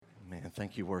And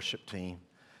thank you, worship team.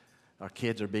 Our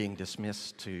kids are being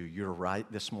dismissed to your right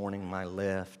this morning, my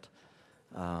left,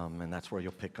 and that's where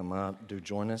you'll pick them up. Do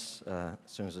join us as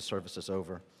soon as the service is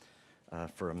over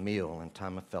for a meal and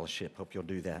time of fellowship. Hope you'll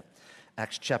do that.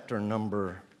 Acts chapter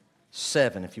number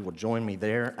 7, if you will join me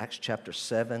there. Acts chapter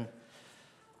 7.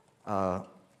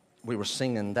 We were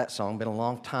singing that song, been a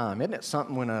long time. Isn't it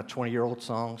something when a 20-year-old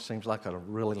song seems like a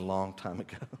really long time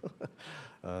ago?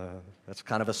 That's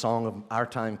kind of a song of our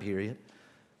time period,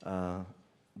 but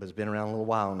it's been around a little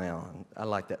while now. And I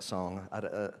like that song.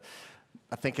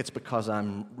 I think it's because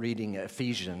I'm reading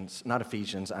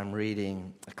I'm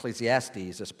reading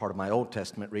Ecclesiastes as part of my Old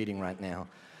Testament reading right now.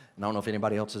 And I don't know if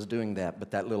anybody else is doing that,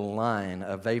 but that little line,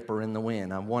 a vapor in the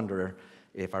wind, I wonder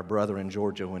if our brother in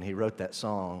Georgia, when he wrote that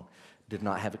song, did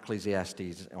not have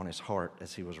Ecclesiastes on his heart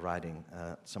as he was writing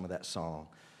some of that song.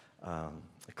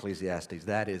 Ecclesiastes,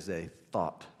 that is a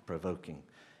thought-provoking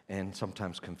and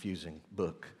sometimes confusing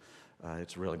book.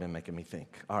 It's really been making me think.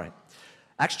 All right,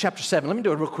 Acts chapter 7. Let me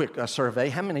do a real quick survey.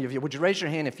 How many of you, would you raise your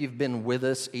hand if you've been with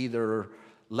us either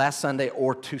last Sunday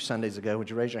or 2 Sundays ago? Would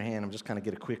you raise your hand? I'm just kind of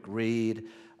get a quick read.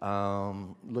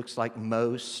 Looks like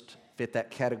most fit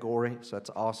that category, so that's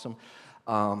awesome.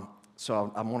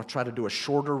 So I'm going to try to do a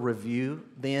shorter review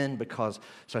then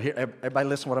so here, everybody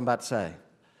listen to what I'm about to say.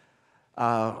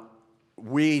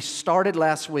 We started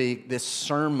last week this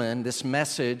sermon, this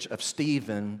message of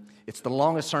Stephen. It's the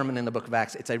longest sermon in the book of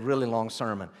Acts. It's a really long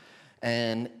sermon.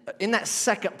 And in that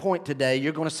second point today,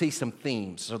 you're going to see some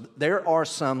themes. So there are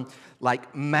some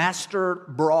like master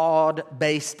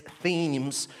broad-based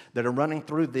themes that are running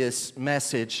through this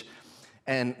message.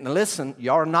 And listen, you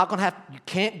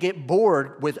can't get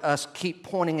bored with us keep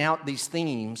pointing out these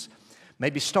themes.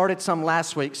 Maybe started some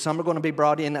last week. Some are going to be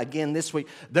brought in again this week.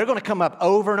 They're going to come up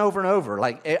over and over and over.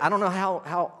 Like, I don't know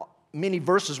how many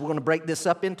verses we're going to break this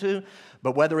up into,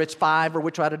 but whether it's 5 or we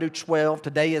try to do 12,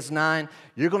 today is 9,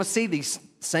 you're going to see these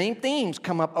same themes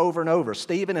come up over and over.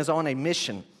 Stephen is on a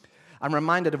mission. I'm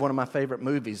reminded of one of my favorite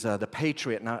movies, The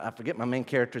Patriot, and I forget my main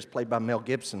character is played by Mel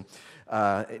Gibson,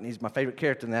 and he's my favorite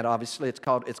character in that, obviously. It's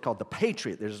called The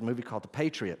Patriot. There's a movie called The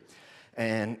Patriot,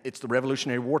 and it's the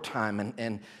Revolutionary War time,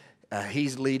 and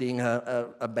he's leading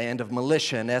a band of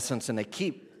militia, in essence, and they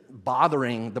keep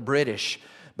bothering the British.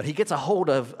 But he gets a hold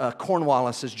of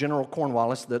Cornwallis, General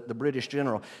Cornwallis, the British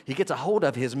general. He gets a hold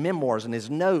of his memoirs and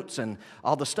his notes and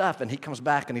all the stuff, and he comes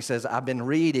back and he says, I've been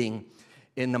reading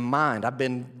in the mind. I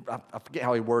forget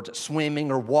how he words it,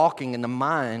 swimming or walking in the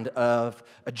mind of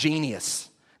a genius.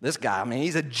 This guy,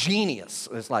 he's a genius.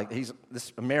 It's like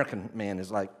this American man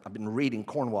is like, I've been reading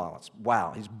Cornwallis.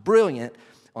 Wow, he's brilliant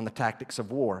on the tactics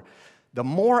of war. The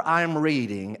more I'm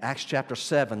reading Acts chapter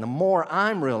 7, the more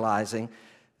I'm realizing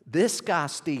this guy,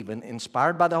 Stephen,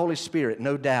 inspired by the Holy Spirit,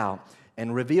 no doubt,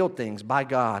 and revealed things by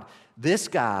God, this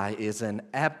guy is an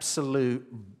absolute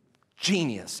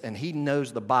genius, and he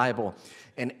knows the Bible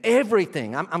and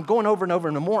everything. I'm going over and over,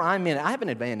 and the more I'm in it, I have an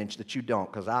advantage that you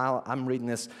don't, because I'm reading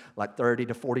this like 30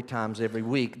 to 40 times every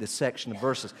week, this section of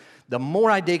verses. The more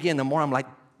I dig in, the more I'm like,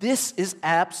 this is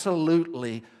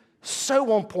absolutely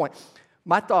so on point.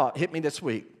 My thought hit me this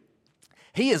week.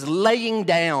 He is laying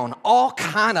down all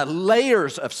kind of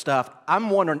layers of stuff. I'm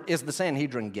wondering, is the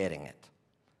Sanhedrin getting it?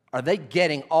 Are they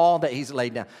getting all that he's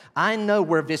laid down? I know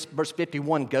where verse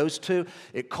 51 goes to.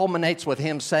 It culminates with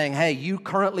him saying, hey, you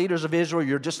current leaders of Israel,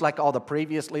 you're just like all the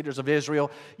previous leaders of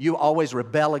Israel. You always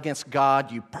rebel against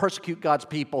God. You persecute God's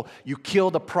people. You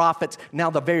kill the prophets. Now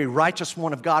the very righteous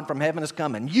one of God from heaven has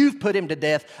come, and you've put him to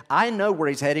death. I know where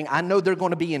he's heading. I know they're going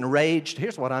to be enraged.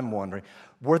 Here's what I'm wondering.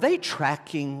 Were they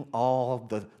tracking all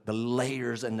the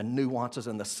layers and the nuances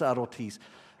and the subtleties?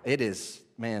 It is,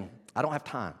 man, I don't have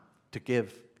time to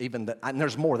give even that, and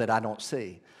there's more that I don't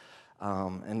see.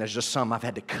 And there's just some I've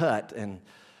had to cut, and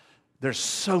there's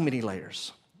so many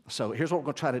layers. So here's what we're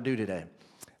going to try to do today.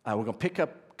 We're going to pick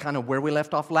up kind of where we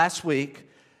left off last week,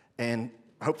 and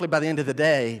hopefully by the end of the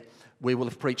day, we will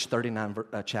have preached 39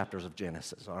 chapters of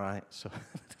Genesis, all right? So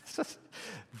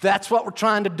that's what we're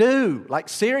trying to do. Like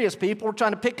serious people, we're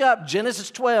trying to pick up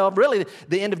Genesis 12, really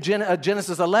the end of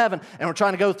Genesis 11, and we're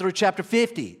trying to go through chapter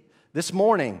 50 this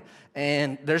morning.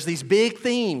 And there's these big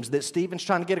themes that Stephen's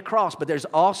trying to get across, but there's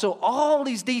also all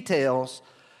these details.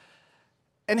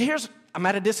 And I'm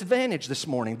at a disadvantage this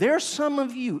morning. There's some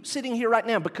of you sitting here right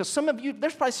now, because some of you,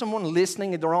 there's probably someone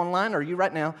listening, either online or you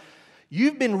right now,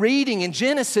 you've been reading in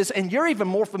Genesis, and you're even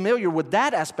more familiar with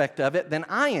that aspect of it than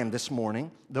I am this morning,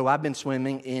 though I've been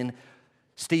swimming in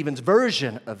Stephen's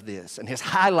version of this and his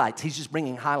highlights. He's just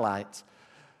bringing highlights.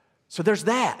 So there's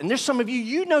that. And there's some of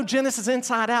you know Genesis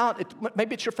inside out.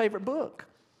 Maybe it's your favorite book.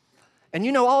 And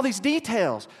you know all these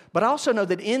details. But I also know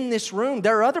that in this room,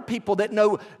 there are other people that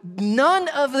know none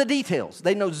of the details.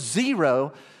 They know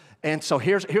zero. And so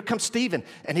here comes Stephen,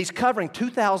 and he's covering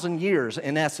 2,000 years,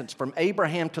 in essence, from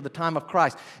Abraham to the time of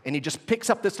Christ. And he just picks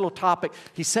up this little topic.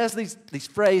 He says these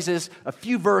phrases, a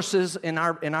few verses in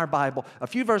our Bible, a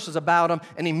few verses about him,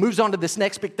 and he moves on to this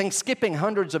next big thing, skipping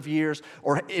hundreds of years,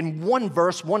 or in one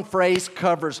verse, one phrase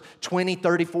covers 20,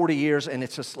 30, 40 years, and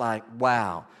it's just like,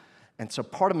 wow. And so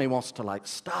part of me wants to like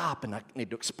stop, and I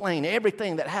need to explain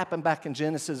everything that happened back in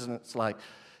Genesis, and it's like,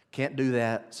 can't do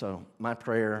that. So my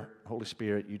prayer, Holy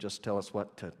Spirit, you just tell us where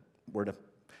to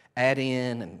add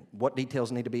in and what details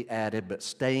need to be added, but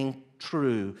staying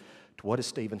true to what is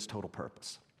Stephen's total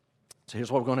purpose. So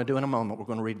here's what we're going to do in a moment. We're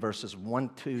going to read verses 1,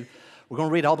 2. We're going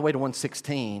to read all the way to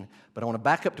 116, but I want to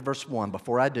back up to verse 1.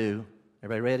 Before I do,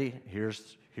 everybody ready?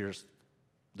 Here's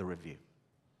the review.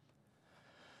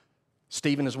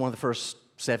 Stephen is one of the first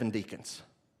 7 deacons.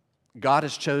 God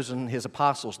has chosen his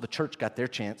apostles. The church got their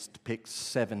chance to pick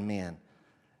 7 men.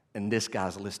 And this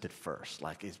guy's listed first.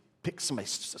 Like he's picked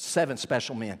 7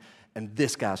 special men. And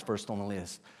this guy's first on the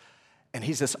list. And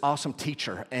he's this awesome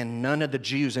teacher. And none of the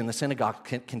Jews in the synagogue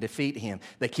can defeat him.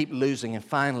 They keep losing. And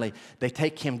finally, they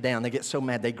take him down. They get so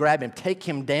mad. They grab him, take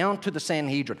him down to the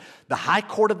Sanhedrin, the high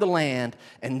court of the land.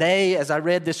 And they, as I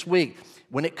read this week,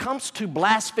 when it comes to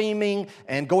blaspheming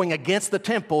and going against the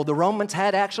temple, the Romans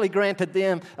had actually granted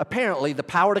them, apparently, the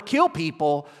power to kill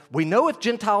people. We know if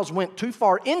Gentiles went too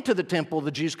far into the temple,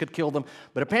 the Jews could kill them.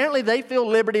 But apparently they feel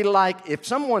liberty like if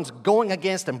someone's going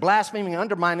against and blaspheming and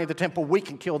undermining the temple, we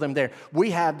can kill them there.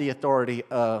 We have the authority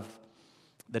of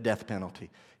the death penalty.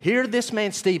 Here this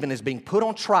man Stephen is being put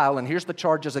on trial, and here's the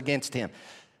charges against him.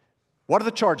 What are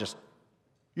the charges?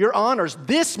 Your honors,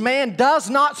 this man does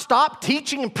not stop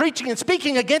teaching and preaching and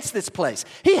speaking against this place.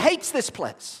 He hates this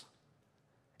place.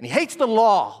 And he hates the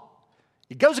law.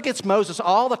 He goes against Moses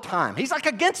all the time. He's like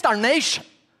against our nation.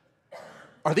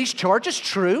 Are these charges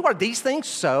true? Are these things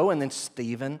so? And then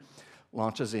Stephen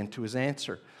launches into his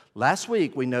answer. Last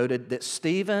week we noted that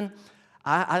Stephen,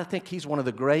 I think he's one of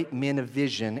the great men of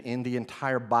vision in the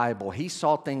entire Bible. He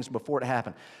saw things before it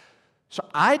happened. So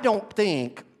I don't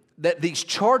think that these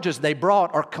charges they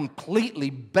brought are completely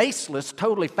baseless,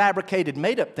 totally fabricated,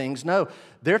 made-up things. No,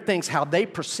 they're things how they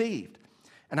perceived.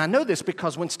 And I know this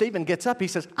because when Stephen gets up, he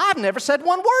says, I've never said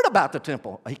one word about the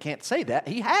temple. He can't say that.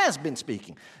 He has been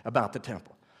speaking about the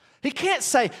temple. He can't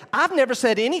say, I've never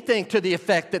said anything to the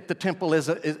effect that the temple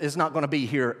is not going to be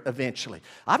here eventually.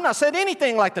 I've not said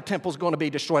anything like the temple's going to be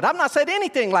destroyed. I've not said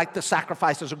anything like the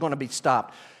sacrifices are going to be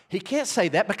stopped. He can't say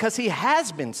that because he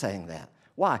has been saying that.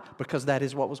 Why? Because that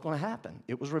is what was going to happen.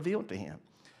 It was revealed to him.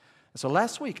 So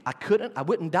last week, I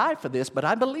wouldn't die for this, but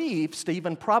I believe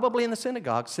Stephen probably in the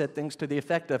synagogue said things to the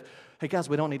effect of, hey guys,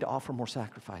 we don't need to offer more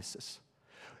sacrifices.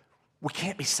 We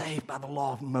can't be saved by the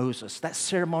law of Moses. That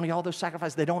ceremony, all those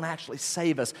sacrifices, they don't actually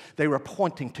save us. They were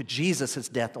pointing to Jesus'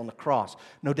 death on the cross.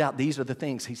 No doubt these are the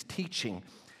things he's teaching.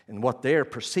 And what they're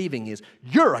perceiving is,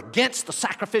 you're against the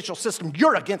sacrificial system.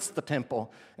 You're against the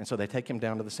temple. And so they take him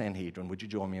down to the Sanhedrin. Would you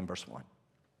join me in verse 1?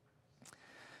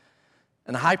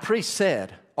 And the high priest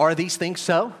said, are these things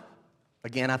so?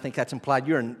 Again, I think that's implied.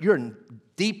 You're in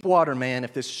deep water, man,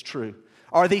 if this is true.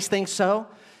 Are these things so?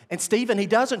 And Stephen, he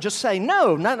doesn't just say,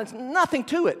 no, nothing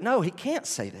to it. No, he can't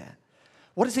say that.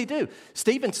 What does he do?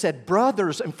 Stephen said,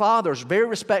 brothers and fathers, very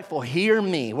respectful, hear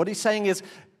me. What he's saying is,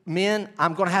 men,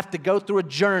 I'm going to have to go through a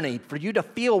journey for you to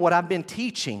feel what I've been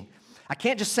teaching. I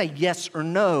can't just say yes or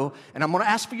no, and I'm going to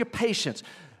ask for your patience.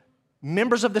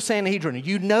 Members of the Sanhedrin,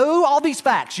 you know all these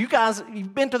facts. You guys,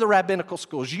 you've been to the rabbinical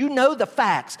schools. You know the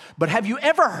facts, but have you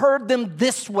ever heard them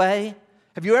this way?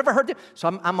 Have you ever heard them? So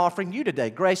I'm offering you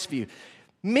today, Graceview.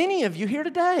 Many of you here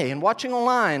today and watching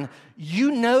online,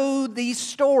 you know these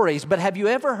stories, but have you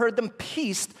ever heard them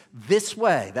pieced this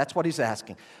way? That's what he's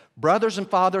asking. Brothers and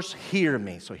fathers, hear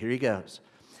me. So here he goes.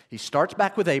 He starts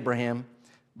back with Abraham,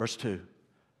 verse 2.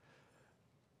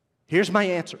 Here's my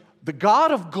answer. The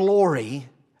God of glory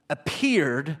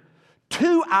appeared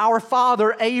to our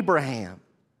father Abraham.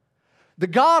 The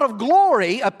God of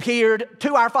glory appeared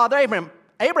to our father Abraham.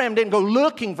 Abraham didn't go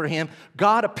looking for him.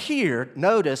 God appeared,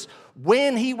 notice,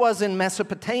 when he was in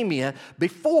Mesopotamia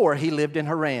before he lived in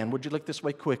Haran. Would you look this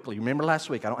way quickly? Remember last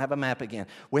week, I don't have a map again.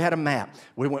 We had a map.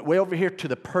 We went way over here to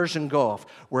the Persian Gulf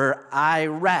where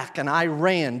Iraq and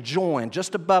Iran joined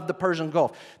just above the Persian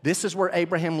Gulf. This is where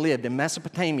Abraham lived in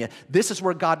Mesopotamia. This is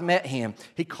where God met him.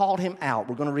 He called him out.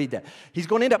 We're going to read that. He's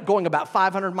going to end up going about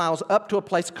 500 miles up to a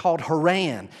place called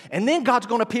Haran. And then God's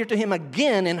going to appear to him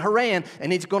again in Haran,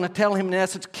 and he's going to tell him in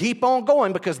essence, keep on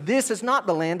going because this is not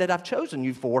the land that I've chosen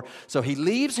you for. So he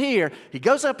leaves here. He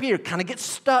goes up here, kind of gets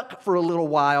stuck for a little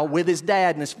while with his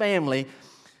dad and his family,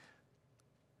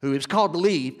 who he was called to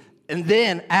leave. And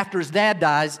then after his dad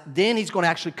dies, then he's going to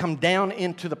actually come down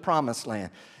into the promised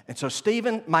land. And so,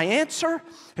 Stephen, my answer,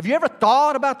 have you ever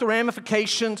thought about the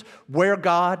ramifications where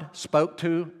God spoke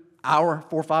to our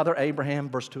forefather Abraham?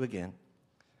 Verse 2 again.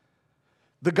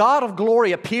 The God of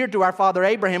glory appeared to our father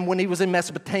Abraham when he was in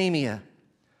Mesopotamia,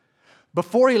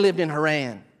 before he lived in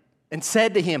Haran, and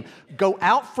said to him, go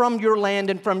out from your land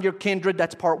and from your kindred,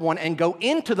 that's part 1, and go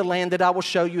into the land that I will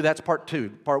show you, that's part 2.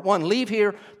 Part 1, leave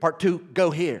here. Part 2,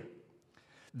 go here.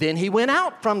 Then he went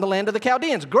out from the land of the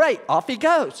Chaldeans. Great, off he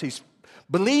goes. He's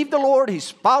believed the Lord, he's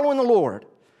following the Lord.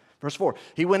 Verse 4,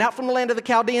 he went out from the land of the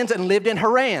Chaldeans and lived in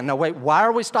Haran. Now wait, why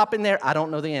are we stopping there? I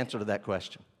don't know the answer to that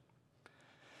question.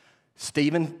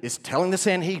 Stephen is telling the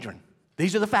Sanhedrin,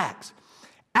 these are the facts.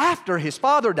 After his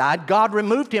father died, God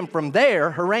removed him from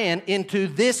there, Haran, into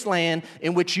this land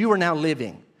in which you are now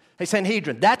living. Hey,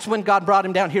 Sanhedrin, that's when God brought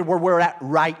him down here where we're at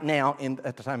right now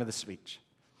at the time of the speech.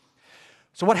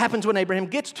 So what happens when Abraham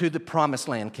gets to the promised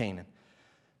land, Canaan?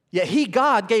 Yet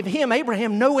God, gave him,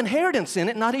 Abraham, no inheritance in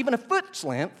it, not even a foot's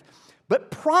length, but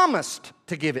promised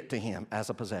to give it to him as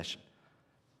a possession.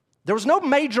 There was no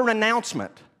major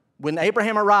announcement when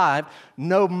Abraham arrived,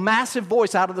 no massive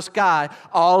voice out of the sky,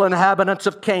 all inhabitants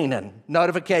of Canaan,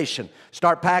 notification,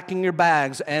 start packing your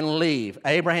bags and leave.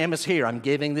 Abraham is here. I'm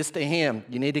giving this to him.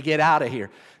 You need to get out of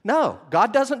here. No,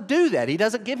 God doesn't do that. He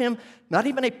doesn't give him not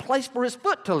even a place for his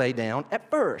foot to lay down at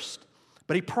first.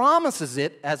 But he promises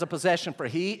it as a possession for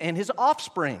he and his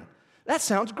offspring. That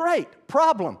sounds great.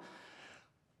 Problem.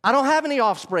 I don't have any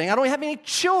offspring. I don't have any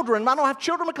children. I don't have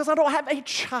children because I don't have a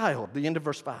child. The end of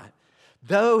verse 5.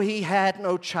 Though he had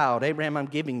no child, Abraham, I'm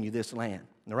giving you this land.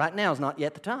 Now, right now is not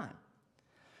yet the time.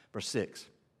 Verse 6.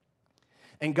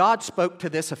 And God spoke to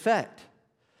this effect,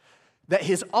 that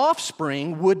his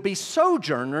offspring would be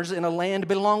sojourners in a land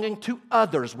belonging to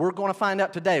others. We're going to find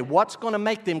out today what's going to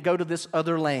make them go to this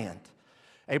other land.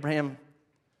 Abraham,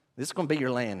 this is going to be your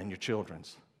land and your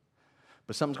children's.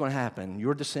 But something's going to happen.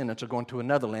 Your descendants are going to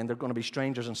another land. They're going to be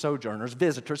strangers and sojourners,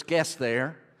 visitors, guests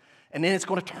there. And then it's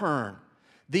going to turn.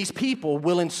 These people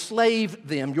will enslave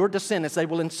them, your descendants, they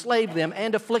will enslave them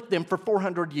and afflict them for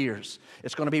 400 years.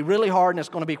 It's going to be really hard, and it's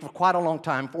going to be for quite a long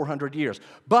time, 400 years.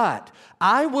 But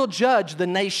I will judge the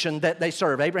nation that they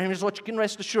serve. Abraham, here's what you can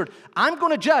rest assured. I'm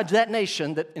going to judge that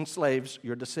nation that enslaves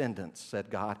your descendants, said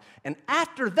God. And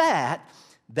after that,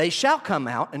 they shall come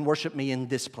out and worship me in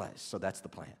this place. So that's the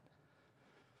plan.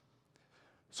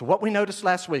 So what we noticed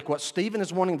last week, what Stephen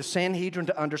is wanting the Sanhedrin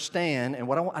to understand, and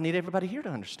what I need everybody here to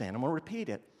understand, I'm going to repeat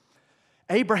it.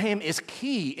 Abraham is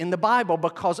key in the Bible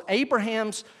because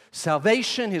Abraham's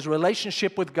salvation, his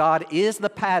relationship with God, is the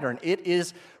pattern. It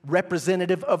is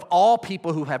representative of all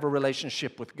people who have a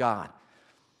relationship with God.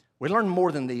 We learned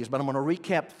more than these, but I'm going to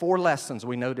recap 4 lessons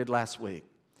we noted last week.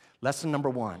 Lesson number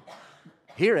 1.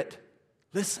 Hear it.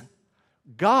 Listen.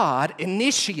 God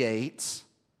initiates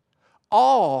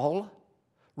all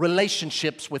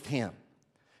relationships with him.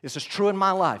 This is true in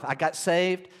my life. I got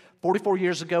saved 44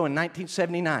 years ago in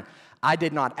 1979. I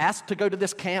did not ask to go to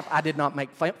this camp. I did not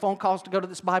make phone calls to go to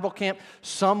this Bible camp.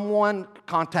 Someone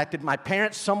contacted my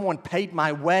parents. Someone paid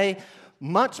my way.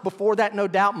 Months before that, no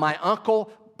doubt, my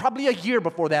uncle, probably a year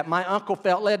before that, my uncle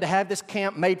felt led to have this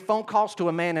camp, made phone calls to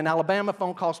a man in Alabama,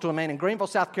 phone calls to a man in Greenville,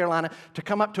 South Carolina, to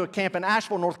come up to a camp in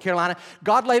Asheville, North Carolina.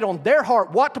 God laid on their heart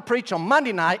what to preach on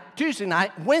Monday night, Tuesday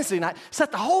night, Wednesday night,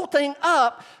 set the whole thing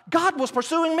up. God was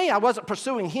pursuing me. I wasn't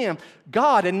pursuing him.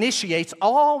 God initiates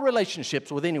all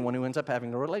relationships with anyone who ends up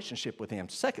having a relationship with him.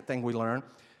 Second thing we learn,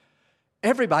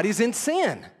 everybody's in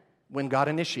sin when God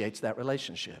initiates that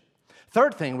relationship.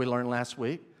 Third thing we learned last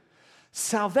week,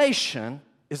 salvation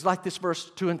is like this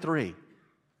verse 2 and 3.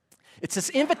 It's this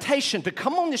invitation to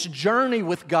come on this journey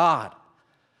with God.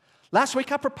 Last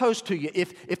week I proposed to you,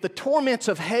 if the torments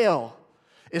of hell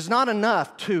is not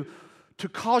enough to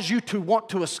cause you to want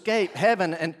to escape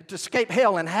heaven and to escape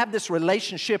hell and have this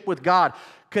relationship with God,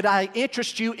 could I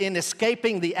interest you in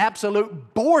escaping the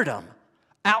absolute boredom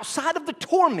outside of the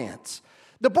torments?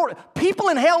 People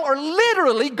in hell are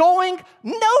literally going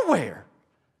nowhere.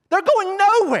 They're going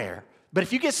nowhere. But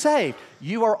if you get saved,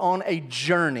 you are on a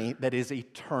journey that is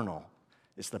eternal.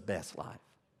 It's the best life.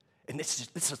 And this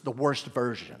is the worst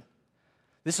version.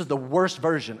 This is the worst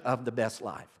version of the best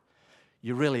life.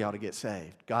 You really ought to get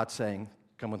saved. God's saying,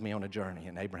 come with me on a journey.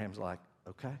 And Abraham's like,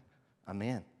 okay, I'm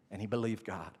in. And he believed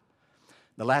God.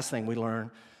 The last thing we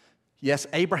learn, yes,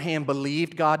 Abraham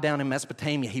believed God down in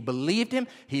Mesopotamia. He believed him.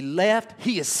 He left.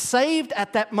 He is saved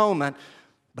at that moment.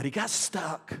 But he got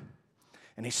stuck.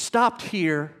 And he stopped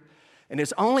here. And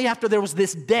it's only after there was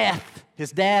this death,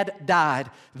 his dad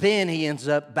died, then he ends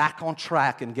up back on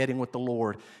track and getting with the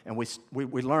Lord. And we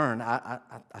learn, I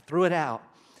threw it out,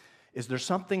 is there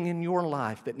something in your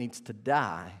life that needs to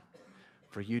die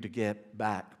for you to get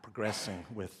back progressing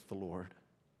with the Lord?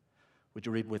 Would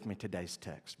you read with me today's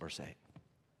text, verse 8?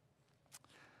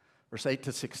 Verse 8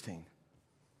 to 16.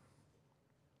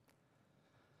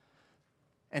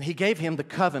 And he gave him the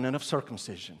covenant of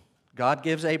circumcision. God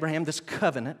gives Abraham this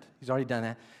covenant. He's already done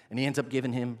that. And he ends up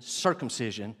giving him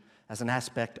circumcision as an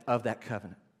aspect of that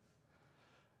covenant.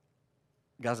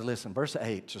 Guys, listen, verse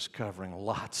 8 just covering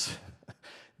lots.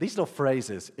 These little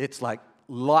phrases, it's like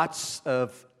lots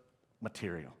of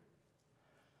material.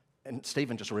 And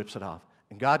Stephen just rips it off.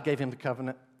 And God gave him the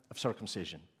covenant of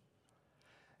circumcision.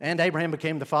 And Abraham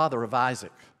became the father of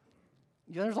Isaac.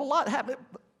 There's a lot happening.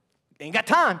 Ain't got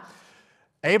time.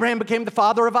 Abraham became the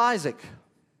father of Isaac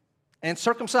and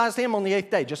circumcised him on the 8th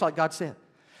day, just like God said.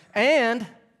 And,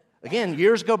 again,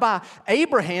 years go by.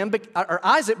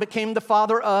 Isaac became the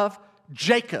father of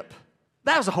Jacob.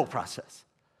 That was the whole process.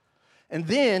 And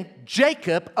then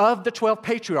Jacob of the 12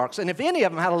 patriarchs. And if any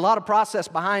of them had a lot of process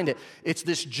behind it, it's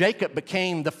this Jacob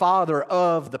became the father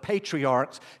of the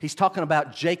patriarchs. He's talking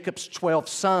about Jacob's 12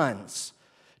 sons.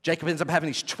 Jacob ends up having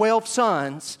these 12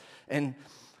 sons, and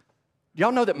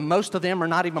y'all know that most of them are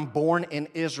not even born in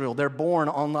Israel. They're born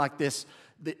on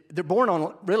they're born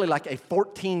on really like a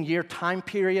 14-year time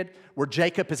period where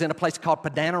Jacob is in a place called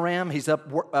Padanaram. He's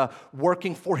up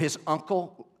working for his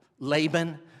uncle,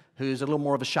 Laban, who's a little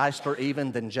more of a shyster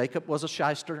even than Jacob was a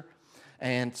shyster.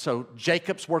 And so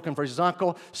Jacob's working for his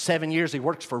uncle. 7 years he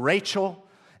works for Rachel.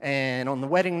 And on the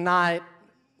wedding night,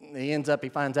 he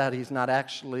finds out he's not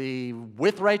actually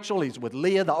with Rachel. He's with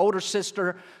Leah, the older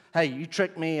sister. Hey, you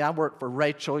tricked me. I work for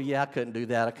Rachel. Yeah, I couldn't do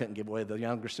that. I couldn't give away the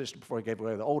younger sister before he gave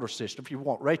away the older sister. If you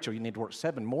want Rachel, you need to work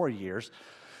 7 more years.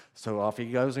 So off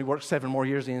he goes. He works 7 more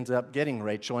years. He ends up getting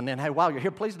Rachel. And then, hey, while you're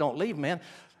here, please don't leave, man.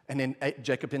 And then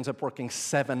Jacob ends up working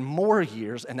 7 more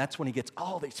years. And that's when he gets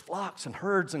all these flocks and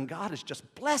herds. And God is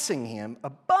just blessing him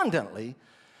abundantly.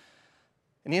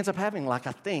 And he ends up having, like,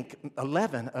 I think,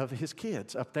 11 of his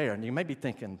kids up there. And you may be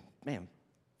thinking, man,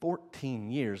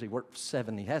 14 years. He worked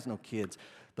 7. He has no kids.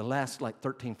 The last,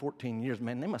 13, 14 years,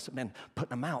 man, they must have been putting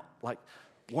them out,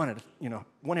 one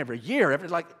every year.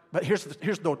 But here's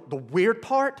the weird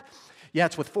part. Yeah,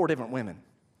 it's with 4 different women.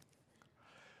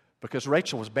 Because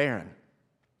Rachel was barren.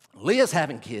 Leah's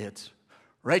having kids.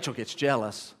 Rachel gets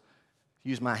jealous.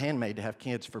 Use my handmaid to have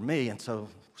kids for me. And so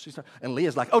and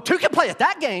Leah's like, 2 can play at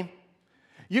that game.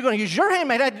 You're going to use your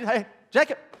handmaid. Hey,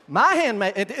 Jacob, my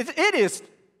handmaid. It is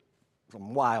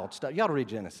some wild stuff. You ought to read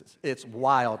Genesis. It's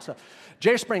wild stuff.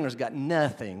 Jerry Springer's got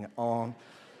nothing on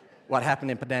what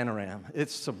happened in Padanaram.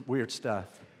 It's some weird stuff.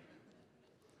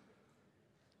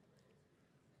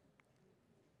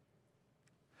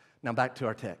 Now back to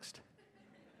our text.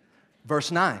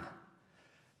 Verse 9.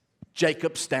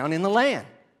 Jacob's down in the land,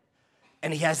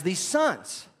 and he has these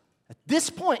sons. At this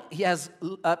point, he has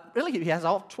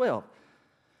all 12.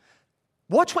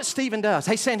 Watch what Stephen does.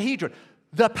 Hey, Sanhedrin,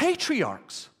 the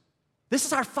patriarchs. This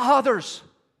is our fathers.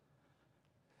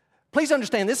 Please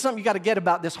understand, this is something you got to get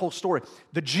about this whole story.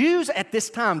 The Jews at this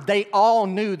time, they all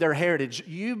knew their heritage.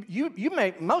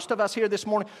 Most of us here this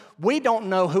morning, we don't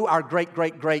know who our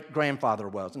great-great-great-grandfather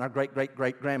was and our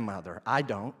great-great-great-grandmother. I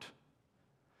don't.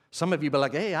 Some of you be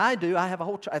like, hey, I do. I have a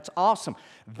whole tribe. It's awesome.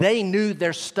 They knew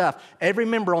their stuff. Every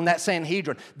member on that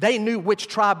Sanhedrin, they knew which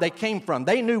tribe they came from.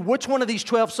 They knew which one of these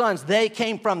 12 sons they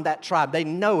came from that tribe. They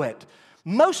know it.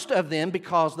 Most of them,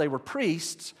 because they were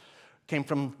priests, came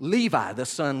from Levi, the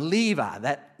son Levi,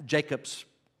 that Jacob's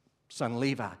son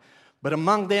Levi. But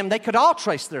among them, they could all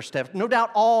trace their steps. No doubt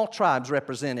all tribes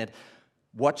represented.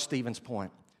 Watch Stephen's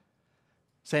point.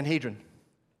 Sanhedrin.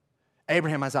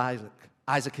 Abraham has Isaac.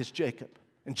 Isaac has Jacob.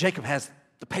 And Jacob has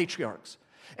the patriarchs.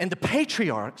 And the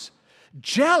patriarchs,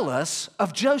 jealous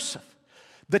of Joseph.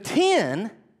 The 10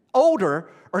 older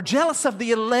are jealous of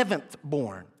the 11th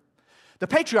born. The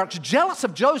patriarchs, jealous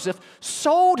of Joseph,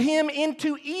 sold him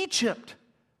into Egypt.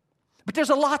 But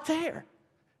there's a lot there.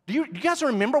 Do you guys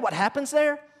remember what happens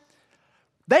there?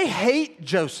 They hate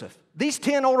Joseph. These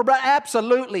 10 older brothers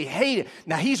absolutely hate it.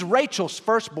 Now, he's Rachel's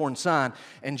firstborn son,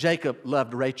 and Jacob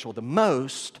loved Rachel the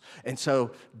most, and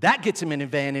so that gets him an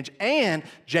advantage, and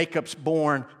Jacob's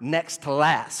born next to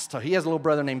last. So he has a little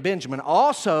brother named Benjamin,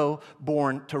 also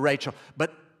born to Rachel.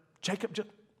 But Jacob,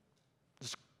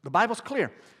 the Bible's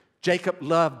clear. Jacob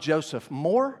loved Joseph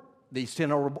more. These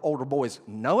 10 older boys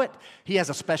know it. He has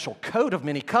a special coat of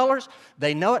many colors.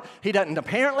 They know it. He doesn't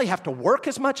apparently have to work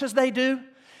as much as they do.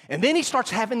 And then he starts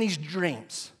having these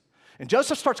dreams. And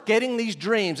Joseph starts getting these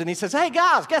dreams, and he says, hey,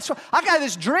 guys, guess what? I got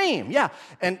this dream. Yeah,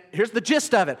 and here's the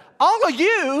gist of it. All of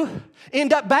you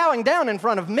end up bowing down in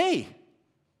front of me.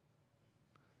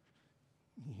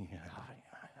 Yeah,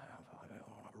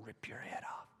 I want to rip your head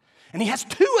off. And he has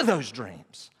 2 of those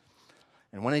dreams.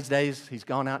 And one of these days, he's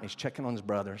gone out and he's checking on his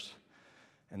brothers.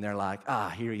 And they're like,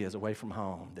 here he is away from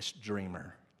home, this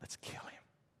dreamer. Let's kill him.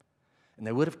 And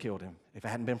they would have killed him if it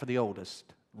hadn't been for the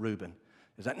oldest, Reuben.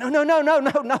 He's like,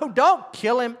 no, don't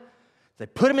kill him. They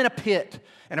put him in a pit.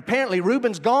 And apparently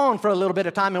Reuben's gone for a little bit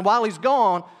of time. And while he's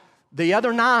gone, the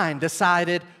other 9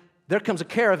 decided, there comes a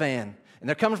caravan. And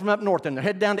they're coming from up north, and they're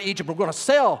headed down to Egypt. We're going to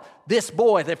sell this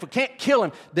boy. If we can't kill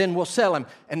him, then we'll sell him.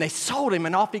 And they sold him,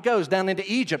 and off he goes down into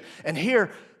Egypt. And here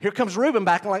comes Reuben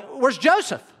back, and like, where's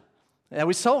Joseph? Yeah,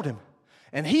 we sold him.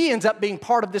 And he ends up being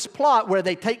part of this plot where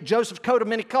they take Joseph's coat of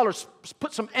many colors,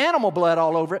 put some animal blood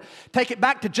all over it, take it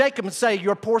back to Jacob and say,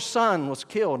 your poor son was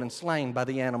killed and slain by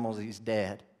the animals. He's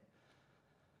dead.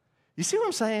 You see what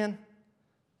I'm saying?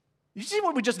 You see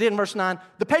what we just did in verse 9?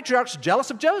 The patriarchs,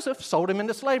 jealous of Joseph, sold him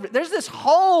into slavery. There's this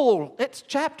whole, it's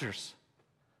chapters.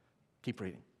 Keep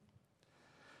reading.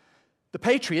 The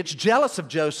patriots, jealous of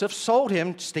Joseph, sold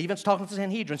him, Stephen's talking to the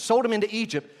Sanhedrin, sold him into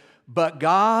Egypt, but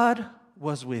God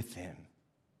was with him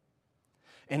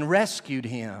and rescued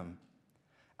him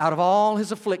out of all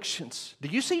his afflictions. Do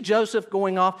you see Joseph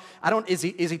going off? Is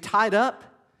he tied up?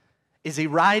 Is he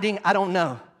riding? I don't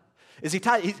know. Is he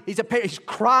tied? He's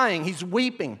crying. He's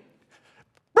weeping.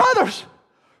 Brothers,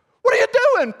 what are you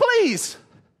doing? Please.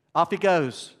 Off he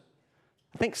goes.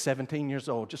 I think 17 years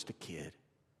old, just a kid.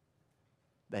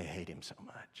 They hate him so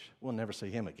much. We'll never see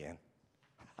him again.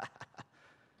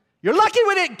 You're lucky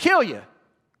we didn't kill you.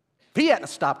 If he hadn't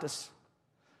stopped us.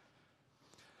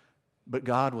 But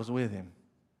God was with him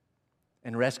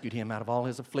and rescued him out of all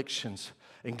his afflictions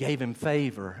and gave him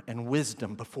favor and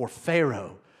wisdom before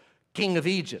Pharaoh, king of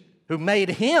Egypt, who made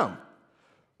him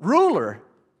ruler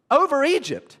over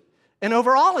Egypt and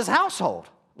over all his household.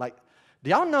 Like, do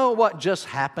y'all know what just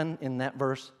happened in that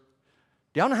verse?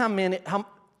 Do y'all know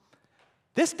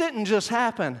this didn't just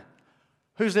happen.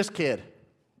 Who's this kid?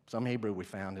 Some Hebrew we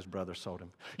found, his brother sold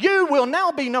him. You will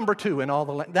now be number 2 in all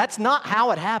the land. That's not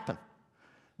how it happened.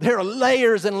 There are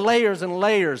layers and layers and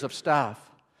layers of stuff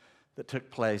that took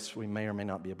place. We may or may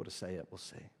not be able to say it. We'll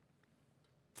see.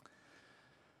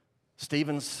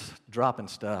 Stephen's dropping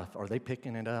stuff. Are they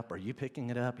picking it up? Are you picking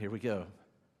it up? Here we go.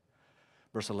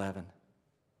 Verse 11.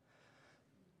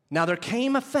 Now there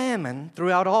came a famine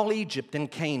throughout all Egypt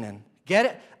and Canaan. Get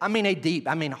it?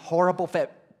 Horrible famine.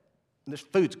 This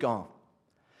food's gone.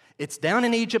 It's down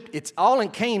in Egypt. It's all in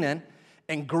Canaan.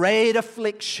 And great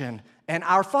affliction. And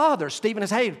our fathers, Stephen is,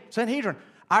 hey, Sanhedrin,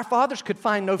 our fathers could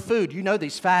find no food. You know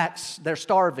these facts. They're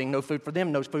starving. No food for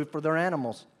them. No food for their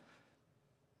animals.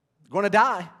 Going to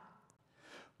die.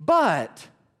 But,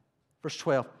 verse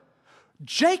 12,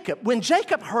 when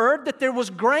Jacob heard that there was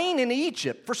grain in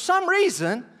Egypt, for some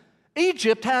reason,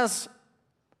 Egypt has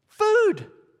food.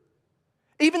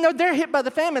 Even though they're hit by the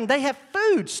famine, they have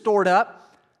food stored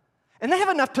up, and they have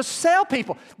enough to sell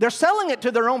people. They're selling it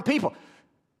to their own people.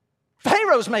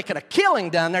 Pharaoh's making a killing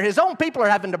down there. His own people are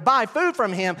having to buy food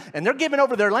from him, and they're giving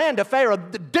over their land to Pharaoh.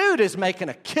 The dude is making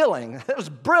a killing. It was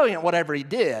brilliant, whatever he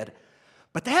did.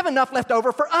 But they have enough left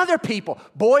over for other people.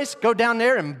 Boys, go down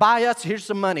there and buy us. Here's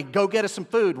some money. Go get us some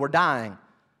food. We're dying.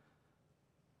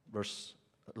 Verse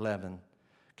 11.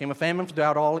 Came a famine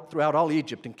throughout all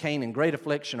Egypt and Canaan, great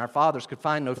affliction. Our fathers could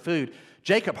find no food.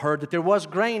 Jacob heard that there was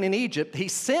grain in Egypt. He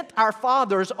sent our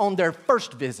fathers on their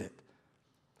first visit.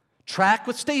 Track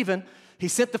with Stephen. He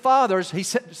sent the fathers. He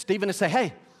sent Stephen to say,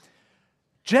 hey,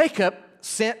 Jacob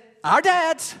sent our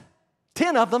dads,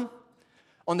 10 of them,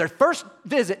 on their first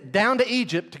visit down to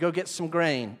Egypt to go get some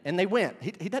grain. And they went.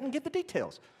 He doesn't give the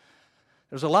details.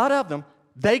 There's a lot of them.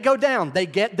 They go down. They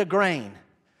get the grain.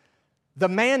 The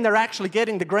man they're actually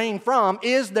getting the grain from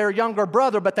is their younger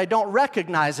brother, but they don't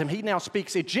recognize him. He now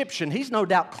speaks Egyptian. He's no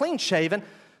doubt clean-shaven.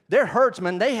 They're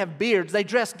herdsmen. They have beards. They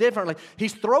dress differently.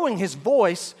 He's throwing his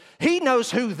voice. He knows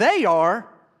who they are.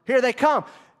 Here they come.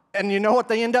 And you know what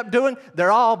they end up doing?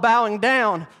 They're all bowing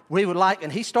down.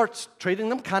 And he starts treating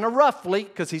them kind of roughly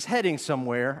because he's heading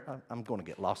somewhere. I'm going to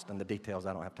get lost in the details.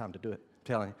 I don't have time to do it. I'm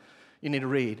telling you. You need to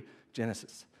read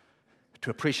Genesis to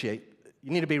appreciate.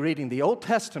 You need to be reading the Old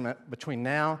Testament between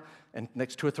now and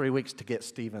next 2 or 3 weeks to get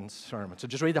Stephen's sermon. So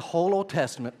just read the whole Old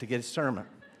Testament to get his sermon.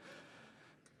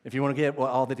 If you want to get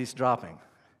all that he's dropping.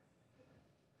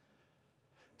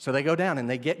 So they go down and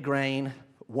they get grain.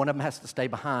 One of them has to stay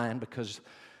behind because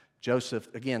Joseph,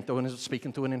 again,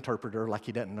 speaking through an interpreter like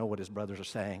he doesn't know what his brothers are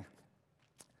saying.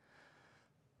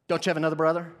 Don't you have another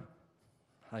brother?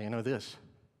 How do you know this?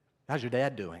 How's your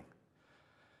dad doing?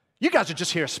 You guys are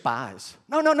just here as spies.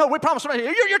 No, we promise.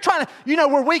 You're trying to,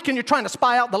 we're weak and you're trying to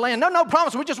spy out the land. No,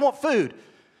 promise, we just want food.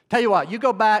 Tell you what, you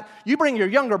go back, you bring your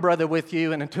younger brother with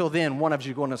you, and until then, one of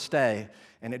you is going to stay.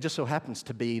 And it just so happens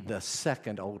to be the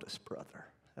second oldest brother.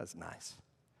 That's nice.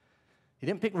 He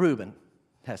didn't pick Reuben,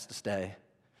 has to stay.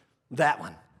 That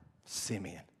one,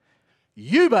 Simeon.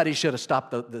 You, buddy, should have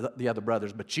stopped the other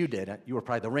brothers, but you didn't. You were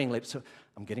probably the ringleader. So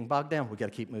I'm getting bogged down. We've got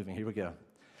to keep moving. Here we go.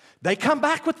 They come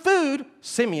back with food.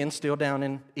 Simeon's still down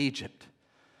in Egypt.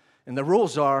 And the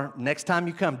rules are, next time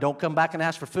you come, don't come back and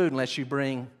ask for food unless you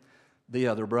bring the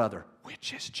other brother,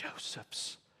 which is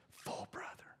Joseph's full brother.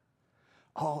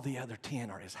 All the other 10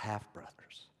 are his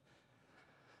half-brothers.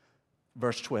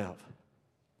 Verse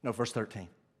 13.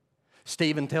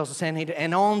 Stephen tells the Sanhedrin,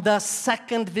 and on the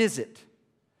second visit,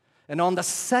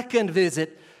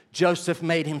 Joseph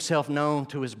made himself known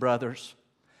to his brothers.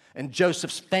 And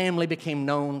Joseph's family became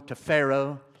known to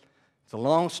Pharaoh. It's a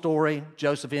long story.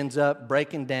 Joseph ends up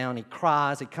breaking down. He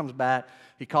cries. He comes back.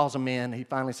 He calls them in. He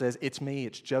finally says, it's me.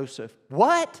 It's Joseph.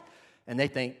 What? And they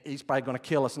think he's probably going to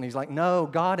kill us. And he's like, no,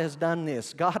 God has done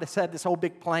this. God has had this whole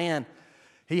big plan.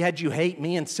 He had you hate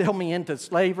me and sell me into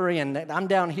slavery. And I'm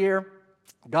down here.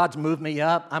 God's moved me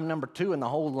up. I'm number 2 in the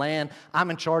whole land. I'm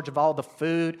in charge of all the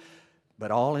food.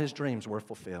 But all his dreams were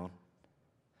fulfilled.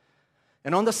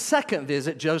 And on the second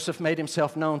visit, Joseph made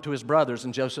himself known to his brothers,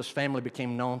 and Joseph's family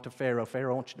became known to Pharaoh.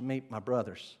 Pharaoh, I want you to meet my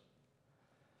brothers.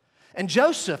 And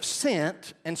Joseph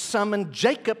sent and summoned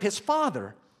Jacob, his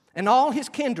father, and all his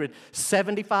kindred,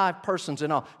 75 persons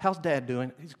in all. How's Dad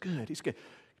doing? He's good.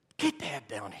 Get Dad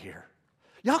down here.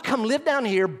 Y'all come live down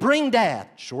here, bring Dad.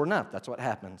 Sure enough, that's what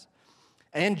happens.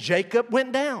 And Jacob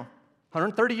went down,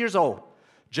 130 years old.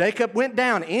 Jacob went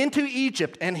down into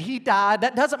Egypt and he died.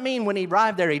 That doesn't mean when he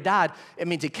arrived there he died. It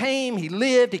means he came, he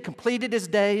lived, he completed his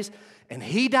days, and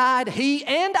he died, he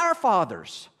and our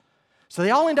fathers. So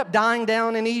they all end up dying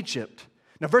down in Egypt.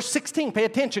 Now verse 16, pay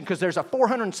attention because there's a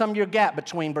 400 and some year gap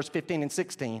between verse 15 and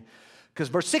 16. Because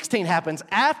verse 16 happens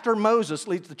after Moses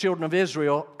leads the children of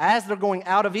Israel as they're going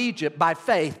out of Egypt by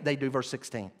faith, they do verse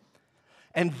 16.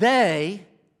 And they,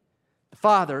 the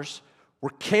fathers, were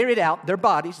carried out, their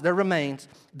bodies, their remains,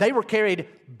 they were carried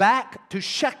back to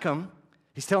Shechem,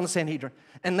 he's telling the Sanhedrin,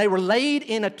 and they were laid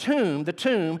in a tomb, the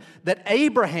tomb that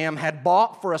Abraham had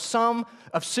bought for a sum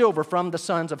of silver from the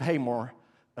sons of Hamor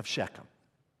of Shechem.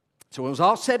 So when it was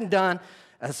all said and done,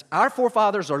 as our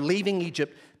forefathers are leaving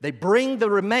Egypt, they bring the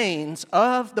remains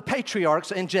of the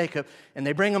patriarchs and Jacob, and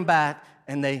they bring them back,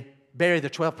 and they bury the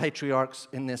 12 patriarchs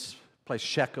in this place,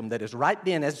 Shechem, that is right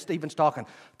then, as Stephen's talking,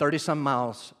 30-some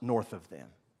miles north of them.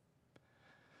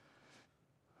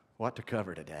 What to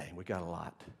cover today? We got a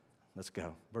lot. Let's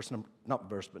go.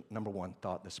 Number 1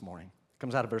 thought this morning.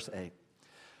 Comes out of verse 8.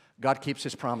 God keeps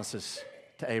his promises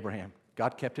to Abraham.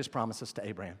 God kept his promises to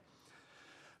Abraham.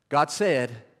 God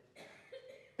said,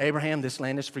 Abraham, this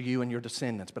land is for you and your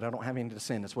descendants, but I don't have any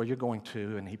descendants. Well, you're going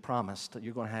to, and he promised that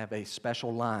you're going to have a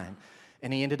special line.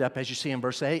 And he ended up, as you see in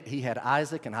verse 8, he had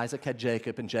Isaac, and Isaac had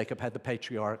Jacob, and Jacob had the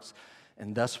patriarchs,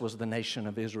 and thus was the nation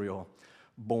of Israel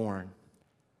born.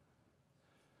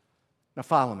 Now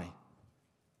follow me.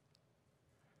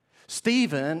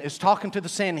 Stephen is talking to the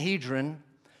Sanhedrin,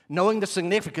 knowing the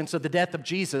significance of the death of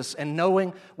Jesus, and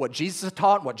knowing what Jesus had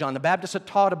taught, what John the Baptist had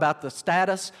taught about the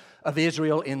status of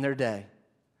Israel in their day.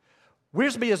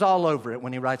 Wiersbe is all over it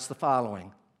when he writes the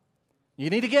following.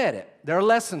 You need to get it. There are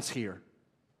lessons here.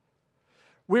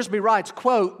 Wiersbe writes,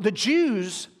 quote, the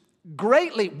Jews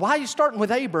greatly, why are you starting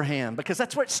with Abraham? Because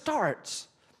that's where it starts.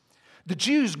 The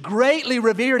Jews greatly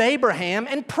revered Abraham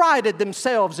and prided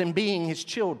themselves in being his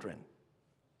children.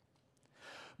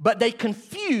 But they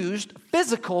confused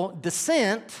physical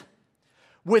descent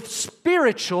with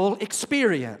spiritual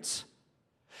experience.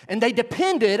 And they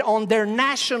depended on their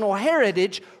national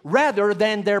heritage rather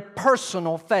than their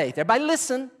personal faith. Everybody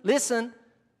listen. This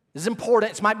is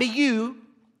important. This might be you.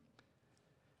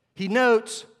 He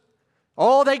notes,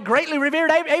 they greatly revered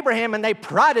Abraham, and they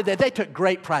prided that. They took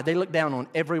great pride. They looked down on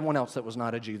everyone else that was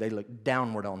not a Jew. They looked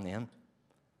downward on them.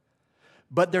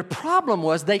 But their problem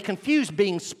was they confused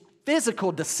being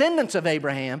physical descendants of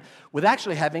Abraham with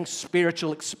actually having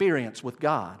spiritual experience with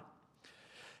God.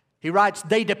 He writes,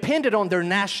 they depended on their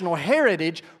national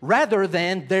heritage rather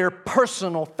than their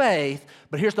personal faith.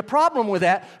 But here's the problem with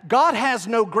that. God has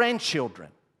no grandchildren,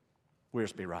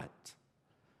 Wiersbe writes.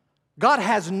 God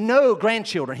has no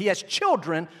grandchildren. He has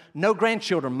children, no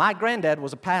grandchildren. My granddad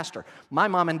was a pastor. My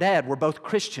mom and dad were both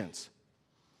Christians.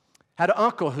 Had an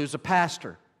uncle who's a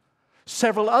pastor.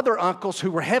 Several other uncles who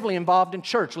were heavily involved in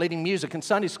church, leading music and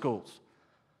Sunday schools.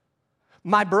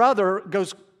 My brother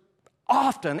goes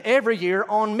often, every year,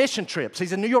 on mission trips.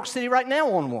 He's in New York City right now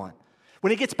on one. When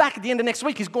he gets back at the end of next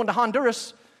week, he's going to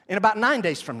Honduras in about 9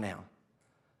 days from now.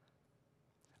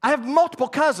 I have multiple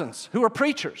cousins who are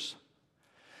preachers.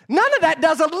 None of that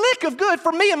does a lick of good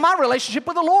for me and my relationship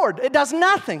with the Lord. It does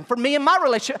nothing for me and my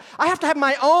relationship. I have to have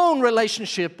my own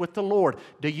relationship with the Lord.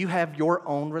 Do you have your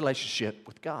own relationship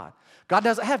with God? God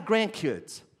doesn't have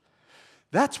grandkids.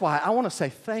 That's why I want to say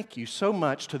thank you so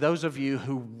much to those of you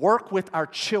who work with our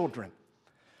children.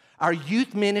 Our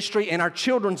youth ministry and our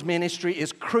children's ministry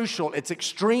is crucial. It's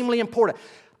extremely important.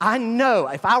 I know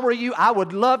if I were you, I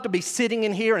would love to be sitting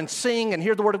in here and sing and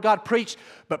hear the Word of God preached.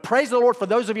 But praise the Lord for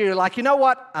those of you who are like, you know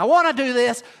what? I want to do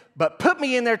this, but put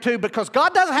me in there too, because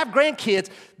God doesn't have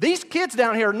grandkids. These kids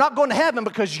down here are not going to heaven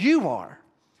because you are.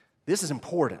 This is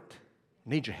important. I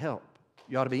need your help.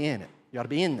 You ought to be in it. You ought to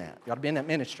be in that. You ought to be in that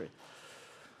ministry.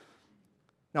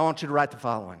 Now I want you to write the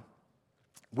following.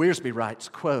 Wiersbe writes,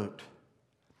 quote,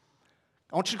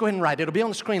 I want you to go ahead and write. It'll be on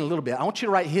the screen a little bit. I want you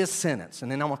to write his sentence,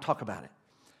 and then I want to talk about it.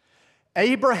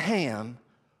 Abraham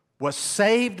was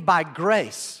saved by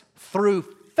grace through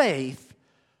faith,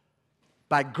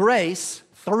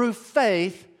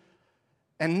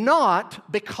 and not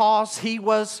because he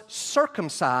was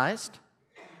circumcised.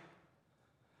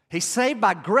 He's saved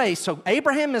by grace. So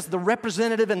Abraham is the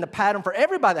representative and the pattern for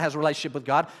everybody that has a relationship with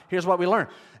God. Here's what we learn.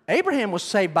 Abraham was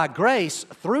saved by grace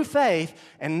through faith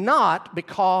and not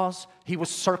because he was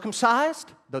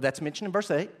circumcised, though that's mentioned in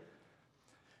verse 8,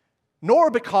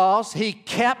 nor because he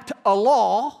kept a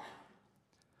law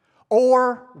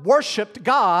or worshiped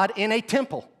God in a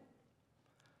temple.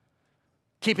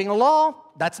 Keeping a law,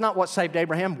 that's not what saved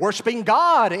Abraham. Worshiping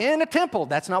God in a temple,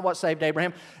 that's not what saved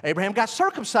Abraham. Abraham got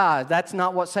circumcised, that's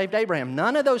not what saved Abraham.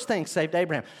 None of those things saved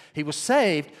Abraham. He was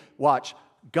saved, watch,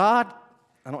 God,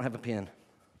 I don't have a pen.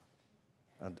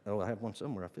 I have one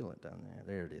somewhere, I feel it down there.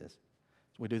 There it is.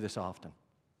 We do this often.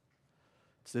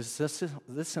 It's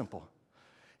this simple.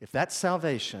 If that's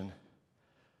salvation,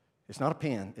 it's not a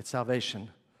pen, it's salvation.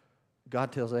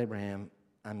 God tells Abraham,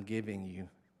 I'm giving you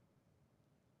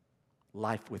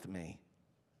life with me.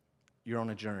 You're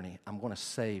on a journey. I'm going to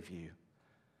save you.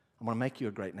 I'm going to make you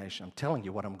a great nation. I'm telling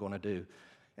you what I'm going to do.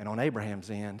 And on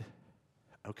Abraham's end,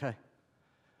 okay.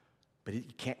 But you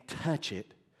can't touch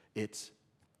it. It's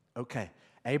okay.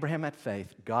 Abraham had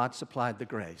faith. God supplied the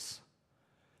grace.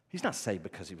 He's not saved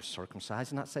because he was circumcised.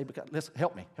 He's not saved because, listen,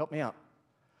 help me out.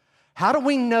 How do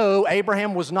we know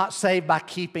Abraham was not saved by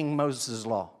keeping Moses'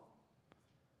 law?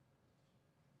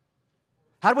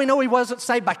 How do we know he wasn't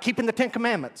saved by keeping the Ten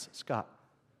Commandments, Scott?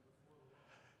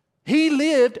 He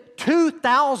lived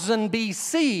 2000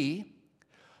 BC.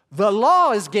 The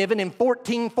law is given in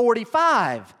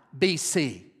 1445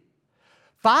 BC.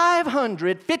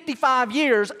 555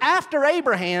 years after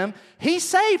Abraham, he's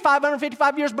saved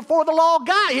 555 years before the law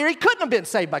got here. He couldn't have been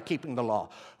saved by keeping the law.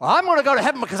 Well, I'm going to go to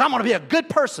heaven because I'm going to be a good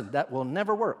person. That will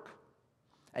never work.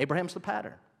 Abraham's the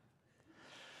pattern.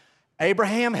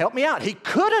 Abraham, help me out. He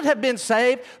couldn't have been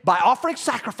saved by offering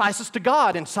sacrifices to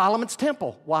God in Solomon's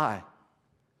temple. Why?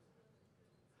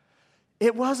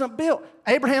 It wasn't built.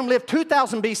 Abraham lived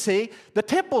 2000 BC. The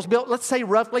temple's built, let's say,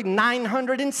 roughly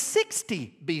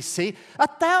 960 BC.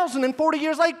 1,040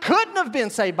 years later, couldn't have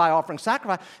been saved by offering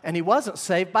sacrifice, and he wasn't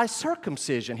saved by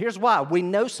circumcision. Here's why. We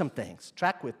know some things.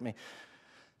 Track with me.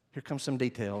 Here comes some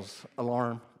details.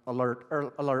 Alarm,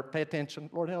 alert, pay attention.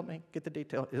 Lord, help me. Get the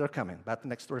detail. They're coming about the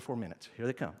next 3 or 4 minutes. Here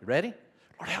they come. You ready?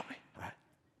 Lord, help me. All right.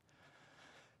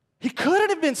 He couldn't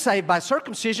have been saved by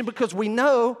circumcision because we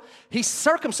know he's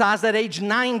circumcised at age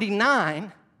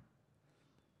 99,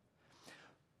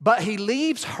 but he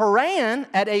leaves Haran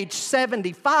at age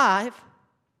 75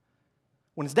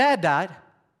 when his dad died.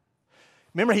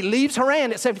 Remember, he leaves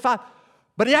Haran at 75,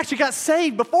 but he actually got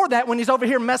saved before that when he's over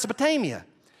here in Mesopotamia.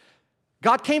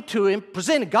 God came to him,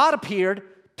 presented, God appeared,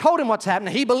 told him what's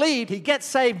happening. He believed, he gets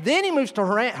saved, then he moves to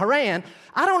Haran.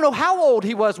 I don't know how old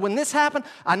he was when this happened.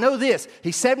 I know this.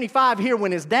 He's 75 here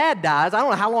when his dad dies. I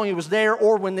don't know how long he was there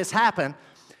or when this happened.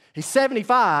 He's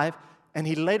 75, and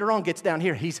he later on gets down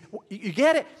here. You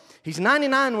get it? He's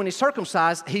 99 when he's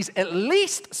circumcised. He's at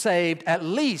least saved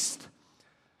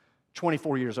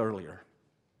 24 years earlier.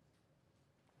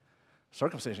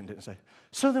 Circumcision didn't say.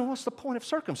 So then what's the point of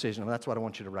circumcision? Well, that's what I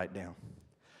want you to write down.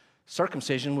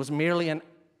 Circumcision was merely an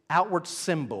outward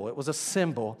symbol. It was a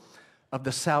symbol of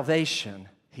the salvation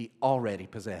he already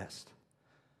possessed.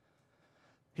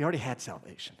 He already had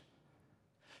salvation.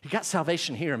 He got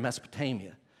salvation here in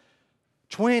Mesopotamia.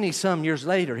 20-some years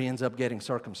later, he ends up getting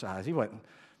circumcised. He wasn't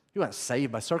You weren't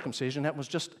saved by circumcision. That was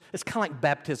just, it's kind of like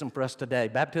baptism for us today.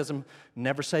 Baptism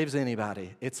never saves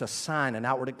anybody. It's a sign, an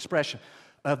outward expression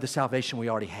of the salvation we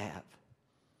already have.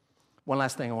 One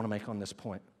last thing I want to make on this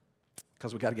point,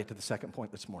 because we've got to get to the second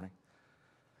point this morning.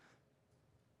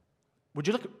 Would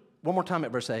you look one more time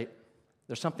at verse 8?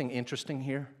 There's something interesting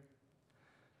here,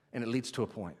 and it leads to a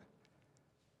point.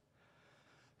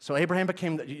 So Abraham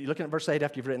became, you're looking at verse 8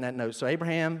 after you've written that note. So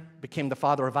Abraham became the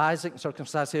father of Isaac and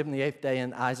circumcised him the 8th day,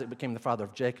 and Isaac became the father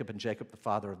of Jacob, and Jacob the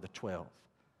father of the 12.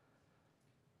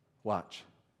 Watch.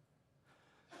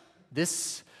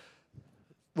 This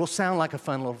will sound like a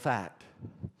fun little fact.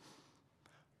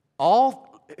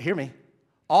 Hear me,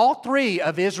 all three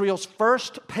of Israel's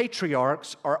first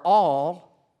patriarchs are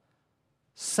all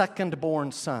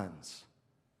second-born sons.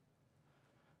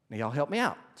 Now, y'all help me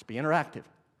out. Let's be interactive.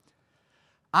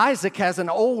 Isaac has an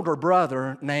older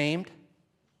brother named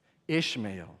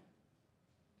Ishmael.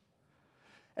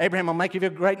 Abraham will make you a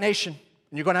great nation,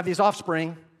 and you're going to have these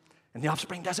offspring, and the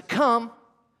offspring doesn't come.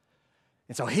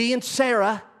 And so he and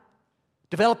Sarah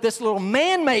developed this little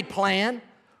man-made plan.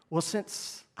 Well,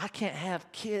 since I can't have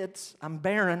kids, I'm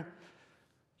barren,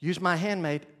 use my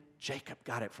handmaid. Jacob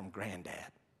got it from granddad.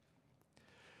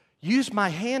 Use my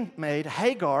handmaid,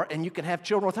 Hagar, and you can have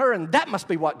children with her, and that must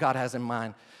be what God has in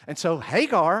mind. And so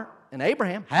Hagar and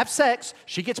Abraham have sex.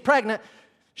 She gets pregnant.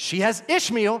 She has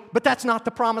Ishmael, but that's not the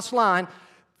promised line.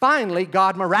 Finally,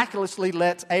 God miraculously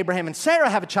lets Abraham and Sarah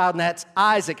have a child, and that's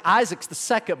Isaac. Isaac's the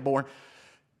second-born.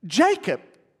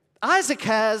 Isaac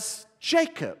has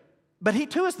Jacob, but he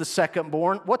too is the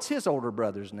second-born. What's his older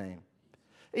brother's name?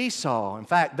 Esau. In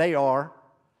fact, they are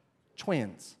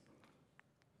twins.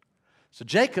 So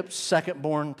Jacob's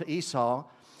second-born to Esau.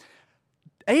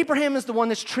 Abraham is the one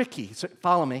that's tricky. So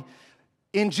follow me.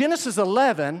 In Genesis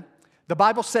 11, the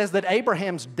Bible says that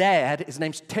Abraham's dad, his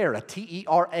name's Terah,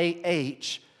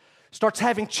 T-E-R-A-H, starts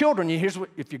having children. Here's what,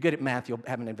 if you're good at math, you'll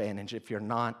have an advantage. If you're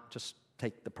not, just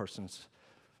take the person's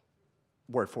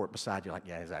word for it beside you. Like,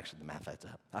 yeah, it's actually the math adds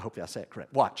up. I hope I say it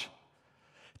correct. Watch.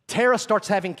 Terah starts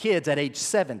having kids at age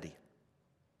 70.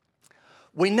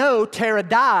 We know Terah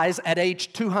dies at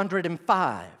age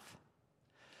 205.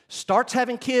 Starts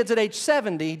having kids at age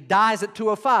 70, dies at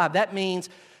 205. That means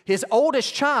his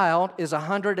oldest child is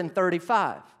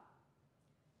 135.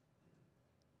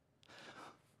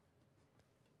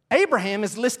 Abraham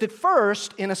is listed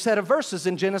first in a set of verses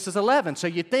in Genesis 11. So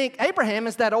you think Abraham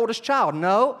is that oldest child.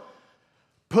 No.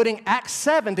 Putting Acts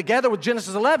 7 together with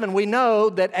Genesis 11, we know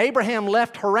that Abraham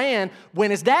left Haran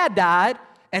when his dad died,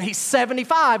 and he's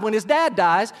 75 when his dad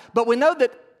dies. But we know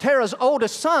that Terah's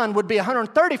oldest son would be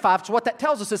 135. So what that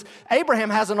tells us is Abraham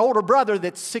has an older brother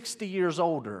that's 60 years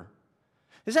older.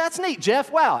 That's neat,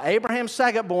 Jeff. Wow. Abraham's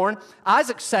second-born,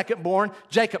 Isaac's second-born,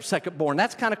 Jacob's second-born.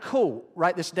 That's kind of cool.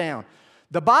 Write this down.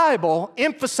 The Bible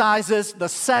emphasizes the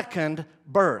second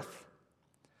birth.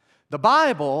 The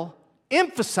Bible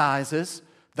emphasizes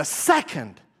the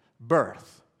second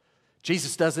birth.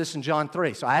 Jesus does this in John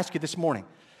 3. So I ask you this morning,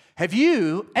 have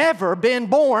you ever been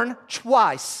born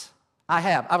twice? I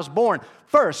have. I was born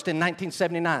first in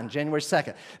 1979, January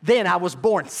 2nd. Then I was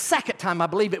born second time, I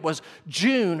believe it was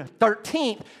June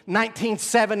 13th,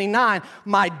 1979.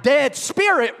 My dead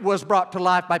spirit was brought to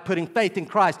life by putting faith in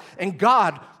Christ, and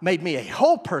God made me a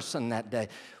whole person that day.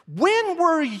 When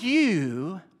were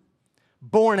you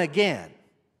born again?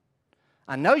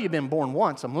 I know you've been born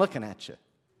once. I'm looking at you.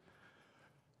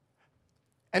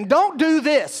 And don't do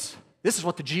this. This is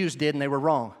what the Jews did, and they were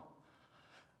wrong.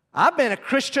 I've been a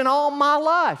Christian all my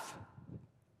life.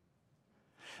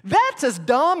 That's as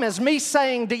dumb as me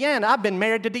saying, Deanna, I've been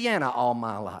married to Deanna all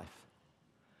my life.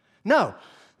 No,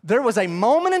 there was a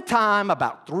moment in time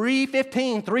about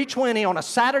 3:15, 3:20 on a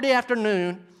Saturday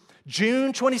afternoon,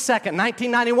 June 22nd,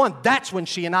 1991. That's when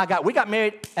she and we got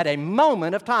married at a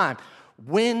moment of time.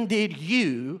 When did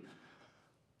you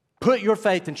put your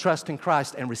faith and trust in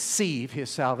Christ and receive His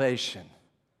salvation?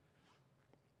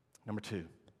 Number 2.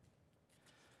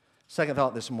 Second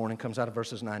thought this morning comes out of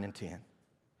verses 9 and 10.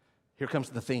 Here comes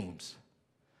the themes.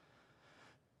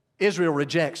 Israel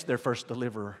rejects their first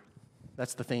deliverer.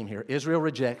 That's the theme here. Israel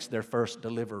rejects their first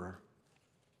deliverer.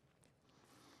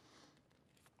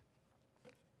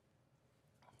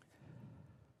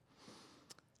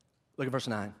 Look at verse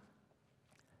 9.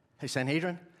 Hey,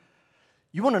 Sanhedrin,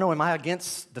 you want to know, am I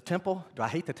against the temple? Do I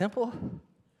hate the temple?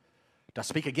 Do I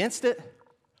speak against it?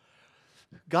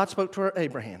 God spoke to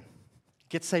Abraham.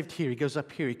 Get saved here. He goes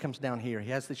up here. He comes down here.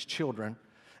 He has these children,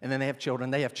 and then they have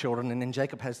children, and then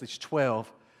Jacob has these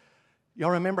 12.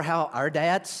 Y'all remember how our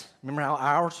dads,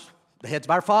 the heads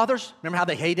of our fathers, remember how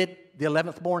they hated the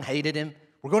 11th born, hated him?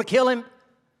 We're going to kill him.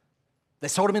 They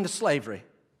sold him into slavery.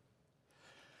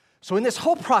 So in this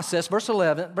whole process, verse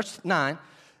 9,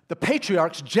 the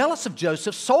patriarchs, jealous of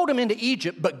Joseph, sold him into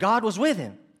Egypt, but God was with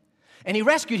him. And he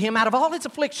rescued him out of all his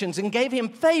afflictions and gave him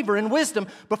favor and wisdom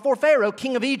before Pharaoh,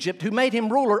 king of Egypt, who made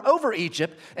him ruler over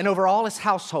Egypt and over all his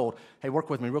household. Hey,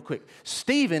 work with me real quick.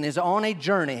 Stephen is on a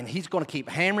journey, and he's going to keep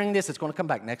hammering this. It's going to come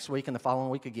back next week and the following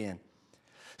week again.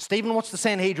 Stephen wants the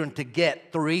Sanhedrin to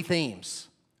get 3 themes.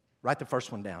 Write the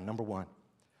first one down. Number 1.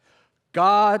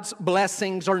 God's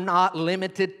blessings are not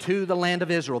limited to the land of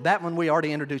Israel. That one we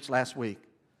already introduced last week.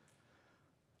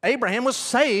 Abraham was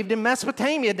saved in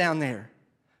Mesopotamia down there.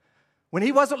 When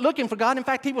he wasn't looking for God, in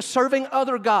fact, he was serving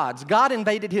other gods. God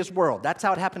invaded his world. That's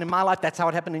how it happened in my life. That's how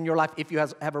it happened in your life if you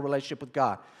have a relationship with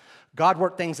God. God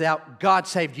worked things out. God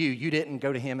saved you. You didn't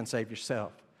go to him and save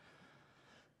yourself.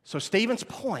 So Stephen's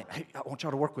point, hey, I want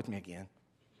y'all to work with me again.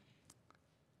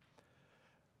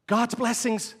 God's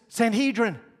blessings,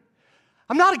 Sanhedrin.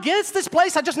 I'm not against this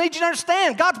place. I just need you to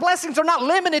understand. God's blessings are not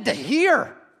limited to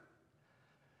here.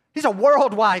 He's a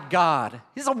worldwide God.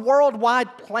 He's a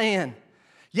worldwide plan.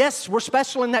 Yes, we're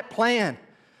special in that plan,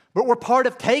 but we're part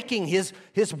of taking his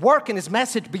work and his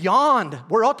message beyond.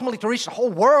 We're ultimately to reach the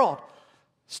whole world.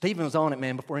 Stephen was on it,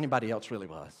 man, before anybody else really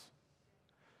was.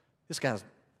 This guy's,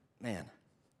 man,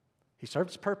 he served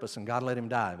his purpose and God let him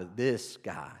die, but this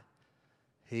guy,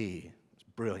 he was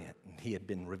brilliant and he had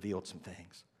been revealed some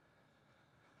things.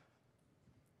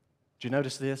 Did you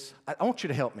notice this? I want you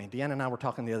to help me. Deanna and I were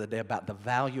talking the other day about the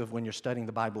value of when you're studying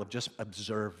the Bible of just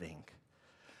observing.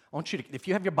 I want you to, if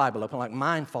you have your Bible open, like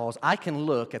mine falls, I can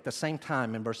look at the same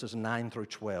time in verses 9 through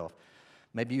 12.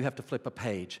 Maybe you have to flip a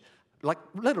page. Like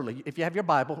literally, if you have your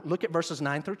Bible, look at verses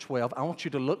 9 through 12. I want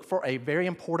you to look for a very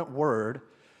important word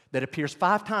that appears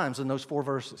 5 times in those 4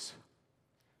 verses.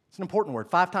 It's an important word,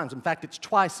 5 times. In fact, it's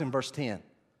twice in verse 10.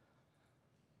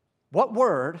 What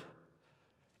word?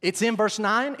 It's in verse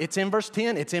 9, it's in verse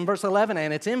 10, it's in verse 11,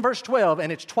 and it's in verse 12,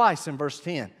 and it's twice in verse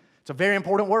 10. It's a very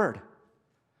important word.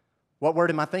 What word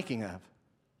am I thinking of?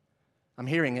 I'm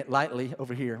hearing it lightly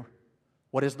over here.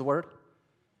 What is the word?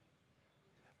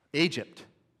 Egypt.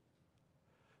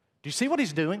 Do you see what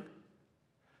he's doing?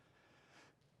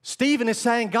 Stephen is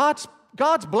saying God's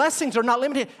blessings are not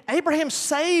limited. Abraham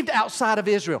saved outside of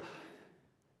Israel.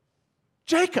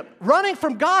 Jacob running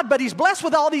from God, but he's blessed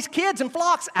with all these kids and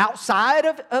flocks outside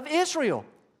of Israel.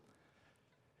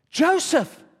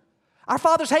 Joseph, our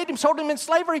fathers hated him, sold him in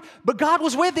slavery, but God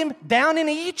was with him down in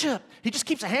Egypt. He just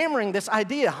keeps hammering this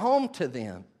idea home to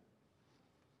them.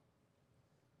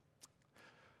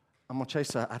 I'm going to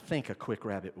chase, I think, a quick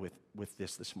rabbit with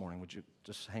this morning. Would you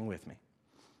just hang with me?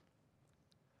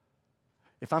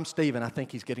 If I'm Stephen, I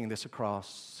think he's getting this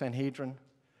across. Sanhedrin,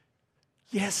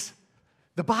 yes,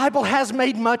 the Bible has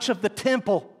made much of the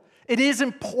temple. It is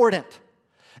important.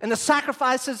 And the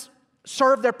sacrifices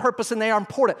serve their purpose and they are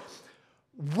important.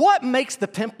 What makes the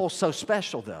temple so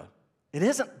special, though? It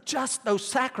isn't just those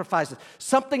sacrifices.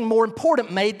 Something more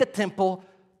important made the temple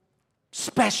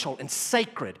special and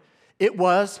sacred. It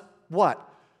was what?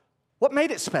 What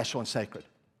made it special and sacred?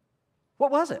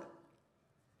 What was it?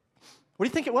 What do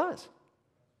you think it was?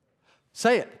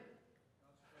 Say it.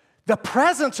 The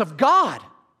presence of God.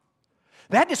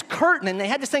 They had this curtain, and they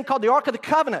had this thing called the Ark of the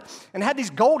Covenant, and had these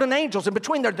golden angels in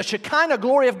between there. The Shekinah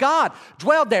glory of God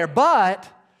dwelled there, but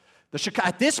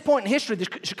at this point in history, the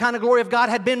Shekinah glory of God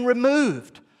had been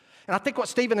removed. And I think what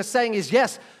Stephen is saying is,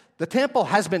 yes, the temple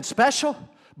has been special,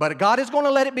 but God is going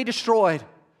to let it be destroyed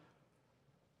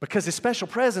because His special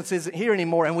presence isn't here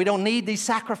anymore, and we don't need these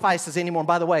sacrifices anymore. And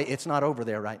by the way, it's not over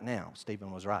there right now.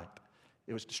 Stephen was right.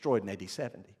 It was destroyed in AD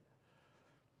 70.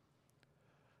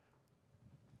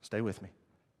 Stay with me.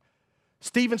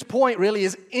 Stephen's point really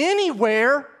is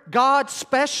anywhere God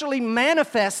specially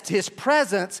manifests His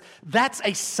presence, that's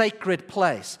a sacred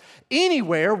place.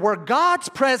 Anywhere where God's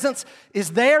presence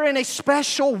is there in a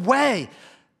special way,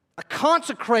 a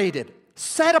consecrated,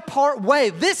 set-apart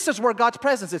way, this is where God's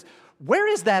presence is. Where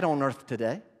is that on earth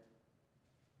today?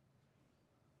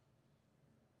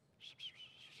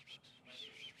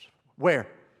 Where?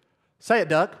 Say it,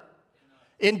 Doug.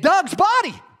 In Doug's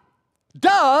body.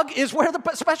 Doug is where the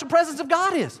special presence of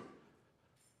God is.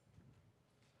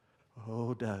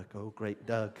 Oh, Doug. Oh, great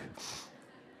Doug.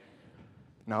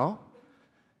 No,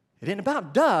 it ain't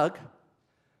about Doug.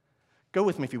 Go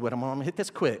with me if you would. I'm going to hit this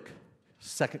quick.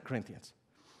 2 Corinthians.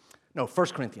 No, 1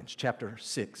 Corinthians chapter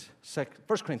 6. 1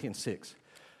 Corinthians 6.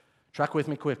 Track with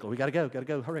me quickly. We got to go. Got to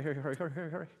go. Hurry, hurry, hurry, hurry,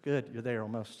 hurry. Good. You're there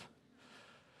almost.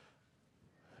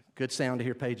 Good sound to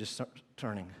hear pages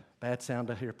turning. Bad sound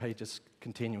to hear pages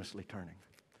continuously turning.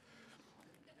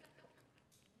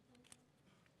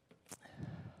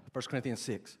 1 Corinthians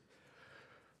 6.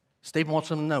 Stephen wants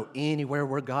them to know anywhere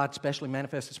where God specially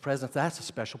manifests His presence, that's a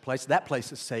special place. That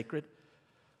place is sacred.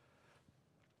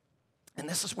 And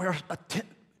this is where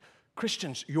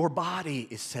Christians, your body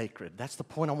is sacred. That's the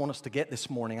point I want us to get this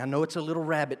morning. I know it's a little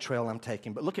rabbit trail I'm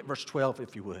taking, but look at verse 12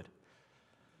 if you would.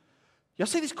 Y'all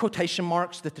see these quotation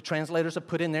marks that the translators have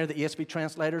put in there, the ESV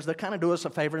translators? They kind of do us a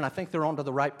favor, and I think they're on to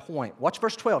the right point. Watch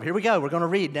verse 12. Here we go. We're going to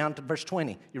read down to verse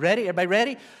 20. You ready? Everybody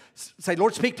ready? Say,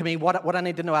 Lord, speak to me what I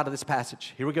need to know out of this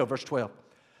passage. Here we go, verse 12.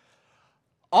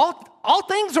 All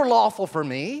things are lawful for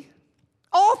me.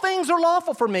 All things are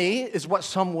lawful for me, is what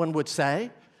someone would say.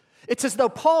 It's as though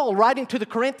Paul, writing to the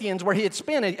Corinthians, where he had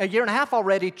spent a year and a half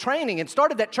already training and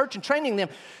started that church and training them,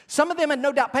 some of them had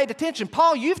no doubt paid attention.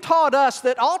 Paul, you've taught us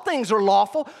that all things are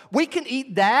lawful. We can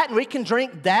eat that, and we can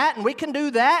drink that, and we can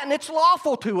do that, and it's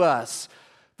lawful to us.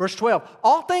 Verse 12,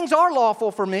 all things are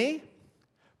lawful for me.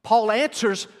 Paul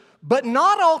answers, but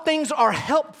not all things are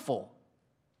helpful.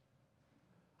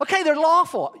 Okay, they're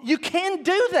lawful. You can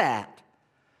do that.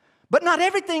 But not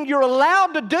everything you're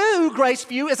allowed to do,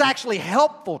 Graceview, is actually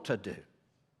helpful to do.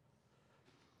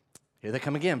 Here they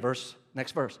come again,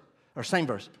 next verse, or same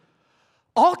verse.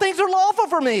 All things are lawful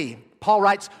for me, Paul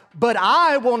writes, but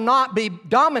I will not be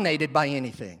dominated by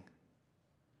anything.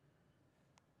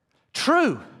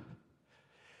 True.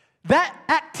 That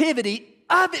activity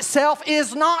of itself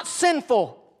is not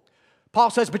sinful. Paul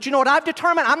says, but you know what I've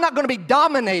determined? I'm not going to be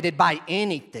dominated by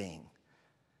anything.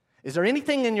 Is there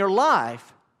anything in your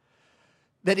life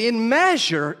that in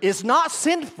measure is not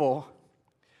sinful,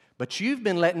 but you've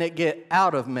been letting it get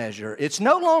out of measure? It's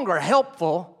no longer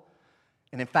helpful,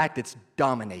 and in fact, it's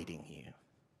dominating you.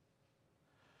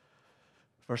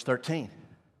 Verse 13.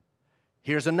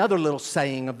 Here's another little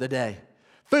saying of the day.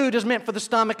 Food is meant for the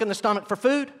stomach and the stomach for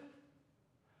food.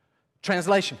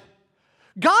 Translation.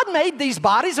 God made these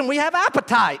bodies and we have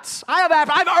appetites. I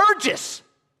have urges.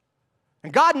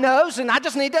 And God knows, and I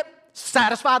just need to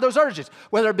satisfy those urges,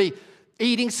 whether it be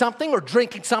eating something or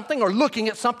drinking something or looking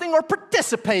at something or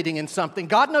participating in something.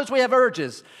 God knows we have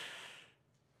urges.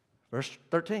 Verse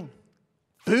 13.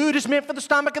 Food is meant for the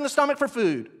stomach and the stomach for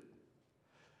food.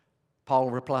 Paul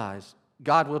replies,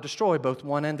 God will destroy both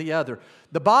one and the other.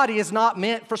 The body is not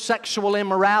meant for sexual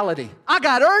immorality. I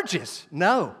got urges.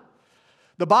 No.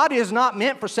 The body is not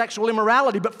meant for sexual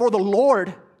immorality, but for the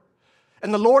Lord,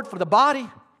 and the Lord for the body.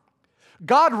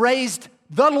 God raised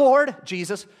the Lord,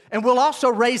 Jesus, and will also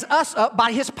raise us up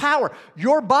by His power.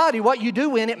 Your body, what you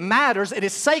do in it matters. It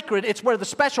is sacred. It's where the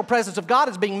special presence of God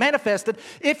is being manifested.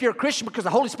 If you're a Christian, because the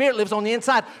Holy Spirit lives on the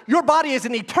inside, your body is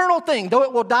an eternal thing. Though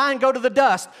it will die and go to the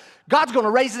dust, God's going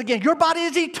to raise it again. Your body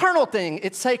is an eternal thing.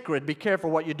 It's sacred. Be careful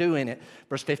what you do in it.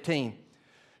 Verse 15.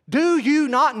 Do you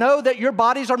not know that your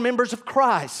bodies are members of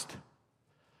Christ?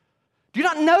 Do you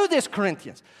not know this,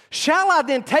 Corinthians? Shall I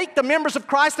then take the members of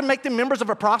Christ and make them members of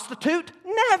a prostitute?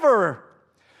 Never.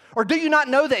 Or do you not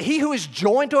know that he who is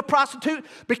joined to a prostitute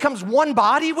becomes one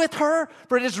body with her?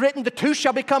 For it is written, the two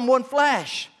shall become one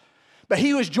flesh. But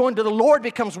he who is joined to the Lord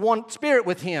becomes one spirit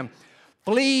with Him.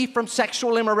 Flee from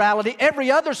sexual immorality.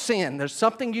 Every other sin, there's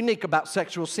something unique about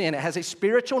sexual sin. It has a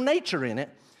spiritual nature in it.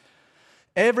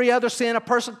 Every other sin a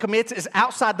person commits is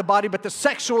outside the body, but the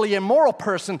sexually immoral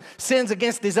person sins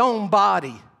against his own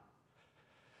body.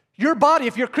 Your body,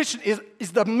 if you're a Christian,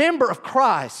 is the member of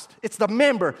Christ. It's the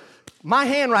member. My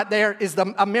hand right there is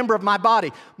a member of my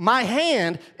body. My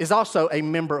hand is also a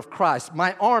member of Christ.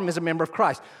 My arm is a member of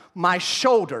Christ. My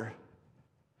shoulder,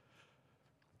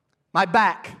 my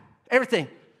back, everything.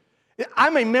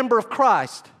 I'm a member of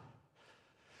Christ.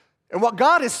 And what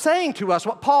God is saying to us,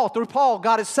 through Paul,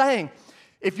 God is saying,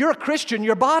 if you're a Christian,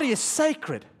 your body is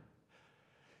sacred.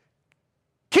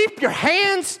 Keep your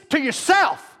hands to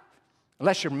yourself,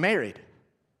 unless you're married.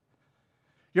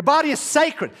 Your body is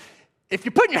sacred. If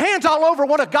you're putting your hands all over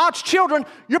one of God's children,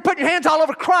 you're putting your hands all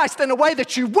over Christ in a way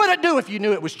that you wouldn't do if you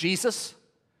knew it was Jesus.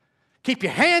 Keep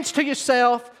your hands to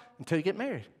yourself until you get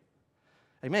married.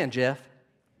 Amen, Jeff.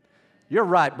 You're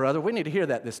right, brother. We need to hear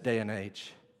that this day and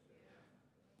age.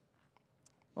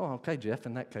 Oh, okay, Jeff,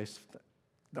 in that case,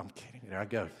 I'm kidding. There I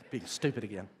go, being stupid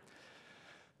again.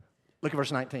 Look at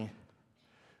verse 19.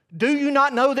 Do you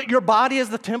not know that your body is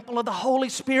the temple of the Holy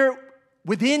Spirit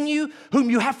within you, whom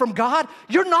you have from God?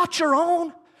 You're not your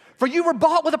own, for you were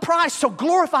bought with a price, so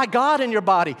glorify God in your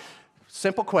body.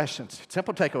 Simple questions,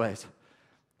 simple takeaways.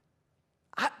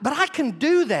 But I can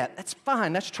do that. That's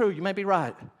fine, that's true, you may be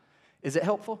right. Is it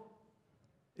helpful?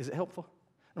 Is it helpful?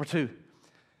 Number two,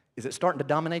 is it starting to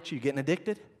dominate you, getting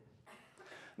addicted?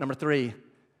 Number three,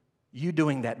 you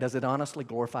doing that, does it honestly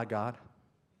glorify God?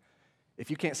 If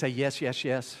you can't say yes, yes,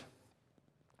 yes,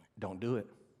 don't do it.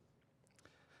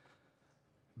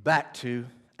 Back to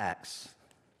Acts.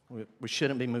 We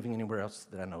shouldn't be moving anywhere else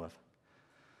that I know of.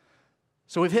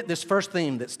 So we've hit this first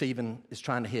theme that Stephen is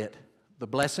trying to hit. The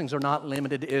blessings are not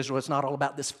limited to Israel. It's not all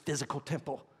about this physical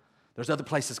temple. There's other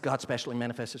places God specially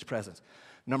manifests His presence.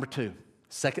 Number two,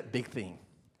 second big theme.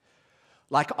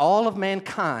 Like all of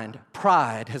mankind,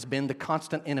 pride has been the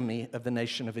constant enemy of the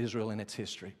nation of Israel in its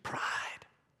history. Pride.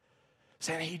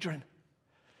 Sanhedrin.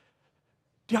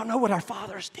 Do y'all know what our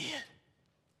fathers did?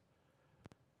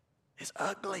 It's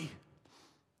ugly.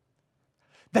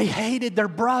 They hated their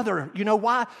brother. You know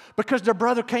why? Because their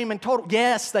brother came and told them.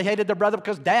 Yes, they hated their brother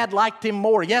because Dad liked him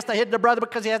more. Yes, they hated their brother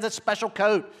because he has a special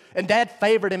coat and Dad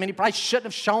favored him and he probably shouldn't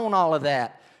have shown all of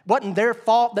that. Wasn't their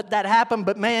fault that that happened,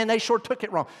 but man, they sure took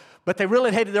it wrong. But they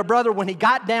really hated their brother when he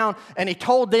got down and he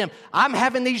told them, I'm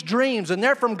having these dreams and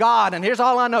they're from God and here's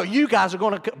all I know. You guys are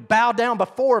going to bow down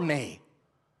before me.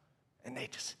 And they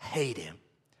just hate him.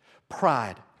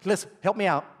 Pride. Listen, help me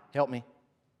out. Help me.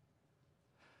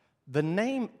 The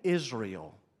name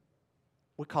Israel,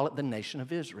 we call it the nation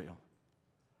of Israel.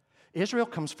 Israel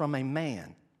comes from a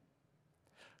man.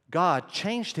 God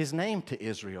changed his name to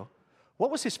Israel.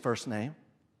 What was his first name?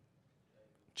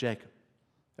 Jacob.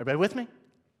 Everybody with me? A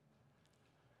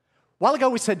while ago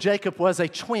we said Jacob was a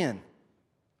twin.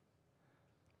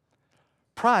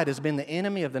 Pride has been the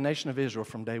enemy of the nation of Israel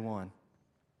from day one.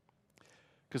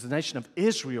 Because the nation of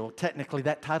Israel, technically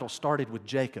that title started with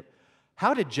Jacob.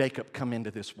 How did Jacob come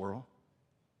into this world?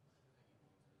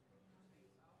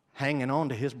 Hanging on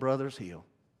to his brother's heel.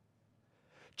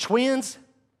 Twins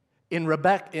in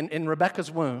Rebekah's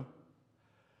womb.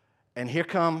 And here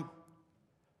come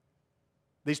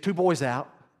these two boys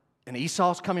out. And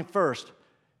Esau's coming first.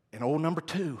 And old number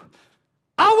two,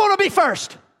 I want to be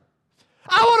first.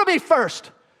 I want to be first.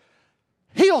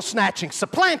 Heel snatching,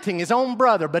 supplanting his own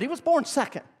brother. But he was born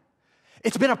second.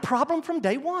 It's been a problem from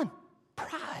day one.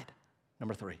 Pride.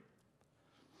 Number three.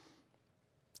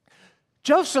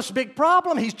 Joseph's big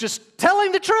problem, he's just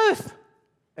telling the truth.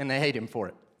 And they hate him for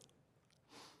it.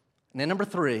 And then number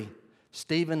three,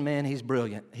 Stephen, man, he's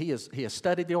brilliant. He has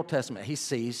studied the Old Testament. He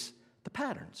sees the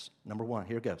patterns. Number one,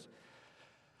 here it goes.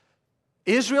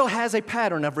 Israel has a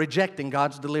pattern of rejecting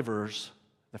God's deliverers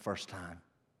the first time.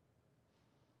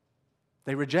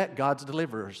 They reject God's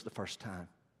deliverers the first time.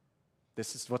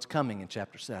 This is what's coming in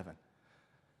chapter 7.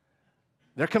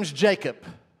 There comes Jacob.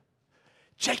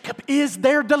 Jacob is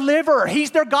their deliverer.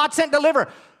 He's their God-sent deliverer.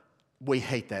 We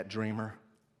hate that dreamer.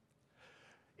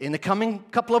 In the coming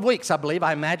couple of weeks, I believe,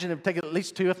 I imagine it'll take at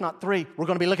least 2, if not 3, we're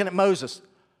going to be looking at Moses.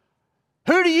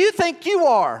 Who do you think you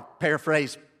are?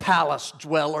 Paraphrase, palace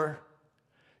dweller.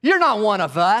 You're not one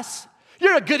of us.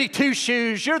 You're a goody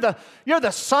two-shoes. You're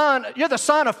the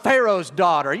son of Pharaoh's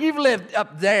daughter. You've lived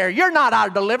up there. You're not our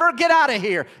deliverer. Get out of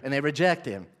here. And they reject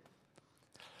him.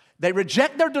 They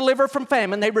reject their deliverer from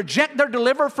famine. They reject their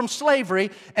deliverer from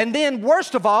slavery. And then,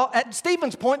 worst of all, at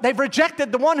Stephen's point, they've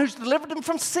rejected the one who's delivered them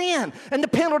from sin and the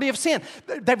penalty of sin.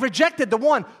 They've rejected the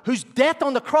one whose death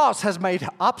on the cross has made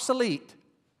obsolete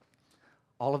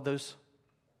all of those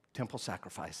temple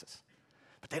sacrifices.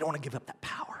 But they don't want to give up that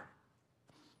power.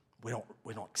 We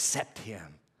don't accept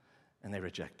him, and they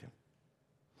reject him.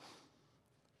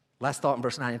 Last thought in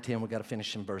verse 9 and 10, we've got to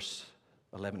finish in verse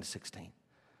 11 to 16.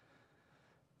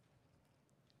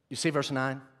 You see verse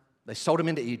 9? They sold him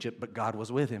into Egypt, but God was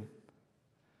with him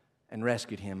and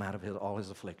rescued him out of all his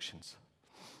afflictions.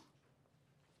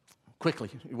 Quickly,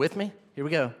 you with me? Here we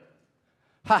go.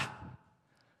 Ha!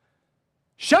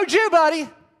 Showed you, buddy!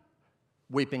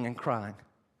 Weeping and crying.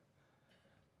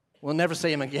 We'll never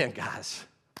see him again, guys.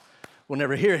 We'll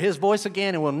never hear his voice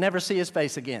again, and we'll never see his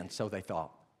face again, so they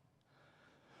thought.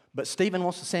 But Stephen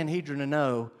wants the Sanhedrin to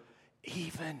know,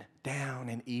 even down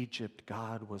in Egypt,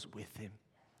 God was with him.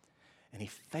 And he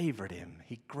favored him.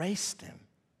 He graced him.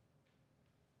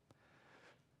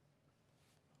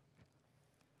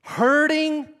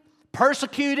 Hurting,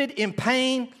 persecuted, in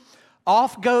pain,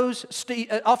 off goes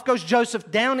Joseph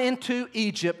down into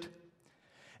Egypt.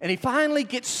 And he finally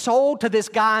gets sold to this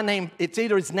guy named, it's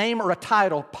either his name or a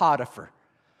title, Potiphar.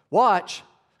 Watch.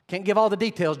 Can't give all the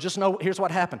details. Just know, here's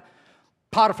what happened.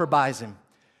 Potiphar buys him.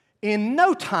 In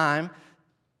no time,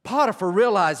 Potiphar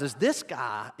realizes this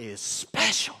guy is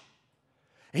special.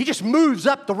 He just moves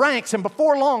up the ranks, and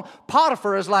before long,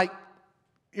 Potiphar is like,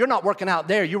 you're not working out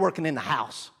there, you're working in the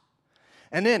house.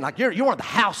 And then, like, you're one of the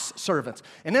house servants.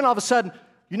 And then all of a sudden,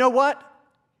 you know what?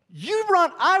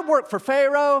 I work for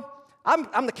Pharaoh.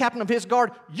 I'm the captain of his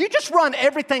guard. You just run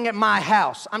everything at my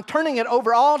house. I'm turning it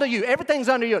over all to you. Everything's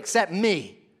under you except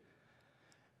me.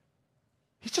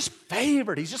 He's just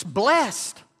favored. He's just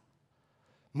blessed.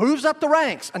 Moves up the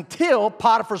ranks until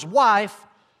Potiphar's wife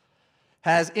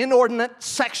has inordinate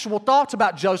sexual thoughts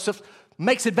about Joseph,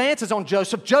 makes advances on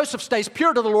Joseph. Joseph stays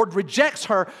pure to the Lord, rejects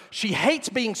her. She hates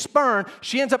being spurned.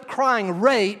 She ends up crying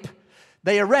rape.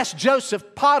 They arrest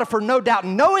Joseph. Potiphar, no doubt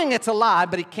knowing it's a lie,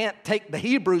 but he can't take the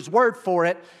Hebrew's word for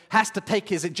it, has to take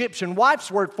his Egyptian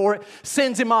wife's word for it,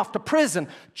 sends him off to prison.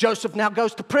 Joseph now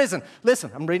goes to prison.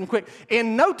 Listen, I'm reading quick.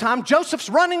 In no time, Joseph's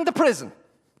running the prison.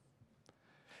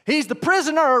 He's the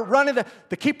prisoner running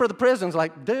the keeper of the prison's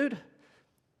like, dude,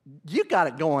 you got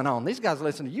it going on. These guys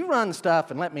listen to you, run stuff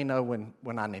and let me know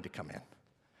when I need to come in.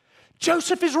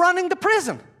 Joseph is running the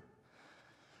prison.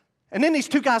 And then these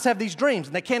two guys have these dreams,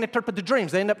 and they can't interpret the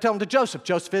dreams. They end up telling them to Joseph.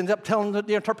 Joseph ends up telling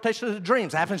the interpretation of the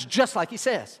dreams. It happens just like he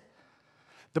says.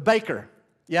 The baker,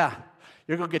 yeah,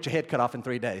 you're going to get your head cut off in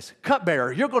 3 days.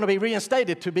 Cupbearer, you're going to be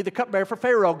reinstated to be the cupbearer for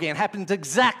Pharaoh again. Happens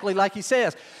exactly like he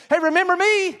says. Hey, remember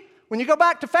me when you go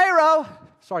back to Pharaoh?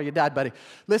 Sorry you died, buddy.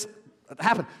 Listen, it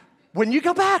happened. When you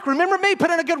go back, remember me,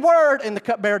 put in a good word. And the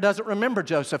cupbearer doesn't remember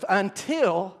Joseph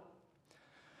until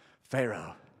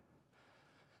Pharaoh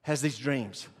has these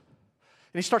dreams.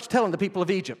 And he starts telling the people of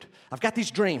Egypt, I've got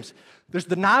these dreams. There's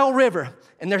the Nile River,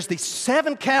 and there's these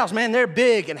 7 cows. Man, they're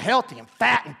big and healthy and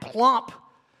fat and plump.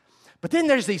 But then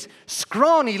there's these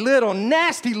scrawny little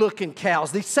nasty-looking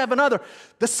cows, these 7 other.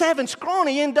 The 7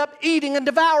 scrawny end up eating and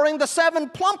devouring the 7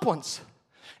 plump ones.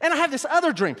 And I have this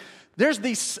other dream. There's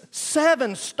these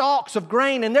 7 stalks of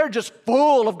grain, and they're just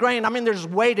full of grain. I mean, they're just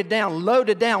weighted down,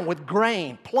 loaded down with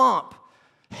grain, plump,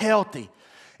 healthy.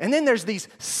 And then there's these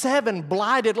 7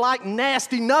 blighted, like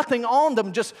nasty, nothing on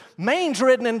them, just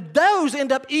mange-ridden, and those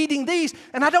end up eating these,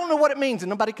 and I don't know what it means, and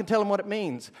nobody can tell them what it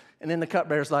means. And then the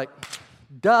cupbearer's like,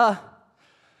 duh,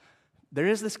 there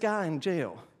is this guy in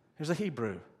jail. Here's a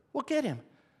Hebrew. We'll get him.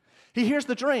 He hears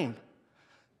the dream.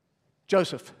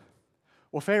 Joseph,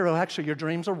 well, Pharaoh, actually, your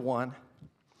dreams are one.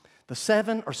 The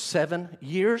 7 are 7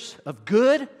 years of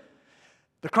good.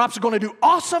 The crops are going to do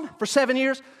awesome for 7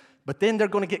 years. But then they're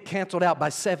going to get canceled out by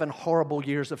 7 horrible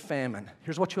years of famine.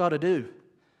 Here's what you ought to do.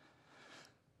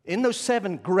 In those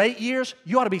 7 great years,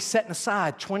 you ought to be setting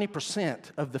aside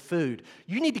 20% of the food.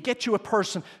 You need to get you a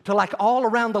person to, like, all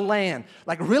around the land,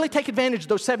 like, really take advantage of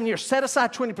those 7 years. Set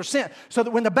aside 20% so that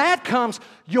when the bad comes,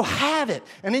 you'll have it,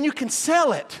 and then you can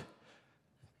sell it.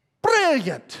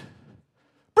 Brilliant.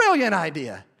 Brilliant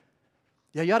idea.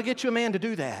 Yeah, you ought to get you a man to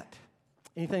do that.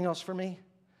 Anything else for me?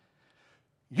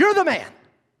 You're the man.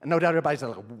 And no doubt everybody's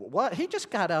like, what? He just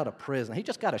got out of prison. He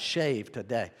just got a shave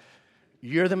today.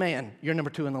 You're the man. You're number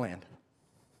 2 in the land.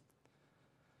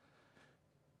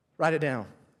 Write it down.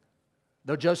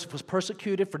 Though Joseph was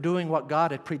persecuted for doing what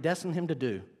God had predestined him to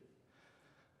do,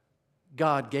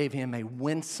 God gave him a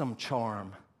winsome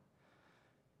charm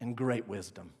and great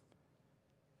wisdom,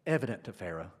 evident to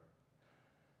Pharaoh.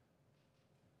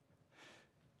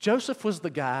 Joseph was the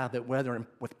guy that whether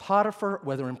with Potiphar,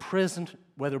 whether imprisoned,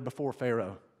 whether before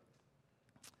Pharaoh,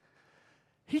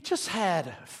 he just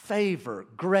had favor,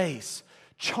 grace,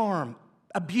 charm,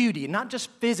 a beauty, not just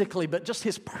physically, but just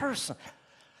his person.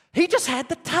 He just had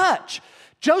the touch.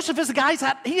 Joseph is the guy,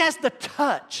 he has the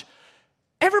touch.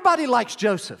 Everybody likes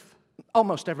Joseph.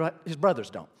 Almost everybody. His brothers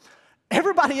don't.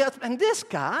 Everybody else, and this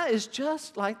guy is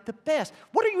just like the best.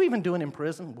 What are you even doing in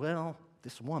prison? Well,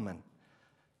 this woman,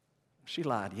 she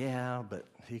lied. Yeah, but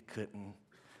he couldn't.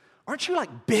 Aren't you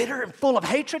like bitter and full of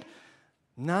hatred?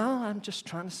 No, I'm just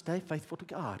trying to stay faithful to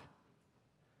God.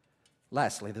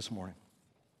 Lastly, this morning,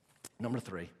 number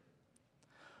 3.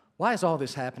 Why is all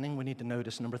this happening? We need to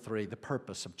notice, number 3, the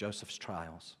purpose of Joseph's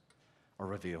trials are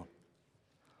revealed.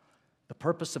 The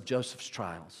purpose of Joseph's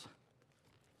trials.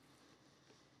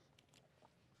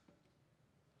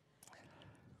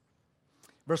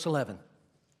 Verse 11.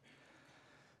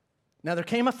 Now there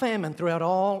came a famine throughout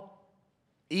all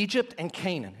Egypt and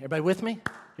Canaan. Everybody with me?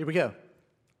 Here we go.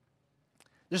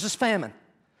 There's this famine.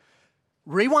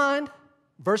 Rewind,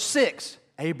 verse 6.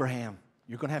 Abraham,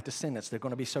 you're going to have descendants. They're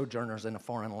going to be sojourners in a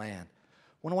foreign land.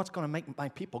 Wonder what's going to make my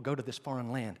people go to this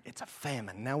foreign land? It's a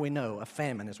famine. Now we know a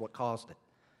famine is what caused it.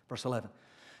 Verse 11.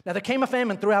 Now there came a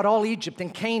famine throughout all Egypt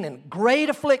and Canaan, great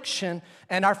affliction,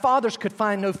 and our fathers could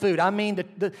find no food. I mean,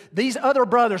 these other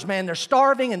brothers, man, they're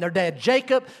starving, and their dad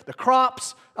Jacob, the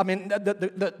crops, I mean,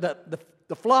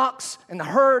 the flocks and the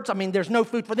herds, I mean, there's no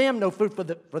food for them, no food for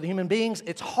the human beings.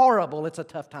 It's horrible. It's a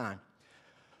tough time.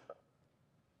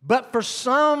 But for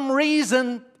some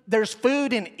reason, there's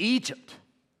food in Egypt.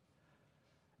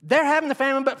 They're having the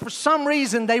famine, but for some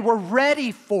reason, they were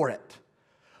ready for it.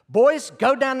 Boys,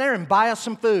 go down there and buy us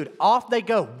some food. Off they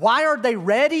go. Why are they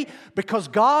ready? Because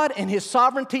God in His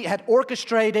sovereignty had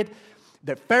orchestrated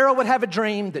that Pharaoh would have a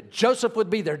dream, that Joseph would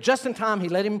be there just in time. He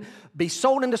let him be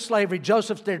sold into slavery.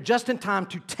 Joseph's there just in time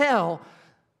to tell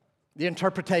the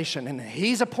interpretation. And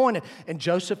he's appointed. And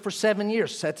Joseph, for 7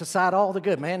 years, sets aside all the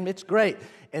good. Man, it's great.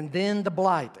 And then the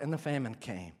blight and the famine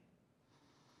came.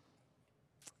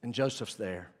 And Joseph's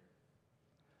there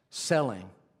selling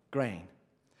grain.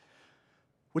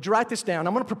 Would you write this down?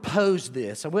 I'm going to propose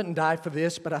this. I wouldn't die for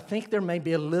this, but I think there may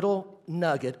be a little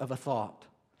nugget of a thought.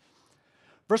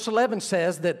 Verse 11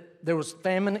 says that there was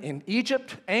famine in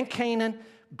Egypt and Canaan,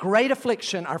 great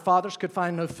affliction. Our fathers could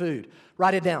find no food.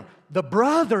 Write it down. The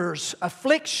brothers'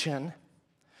 affliction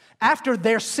after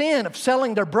their sin of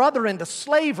selling their brother into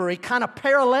slavery kind of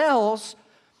parallels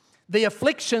the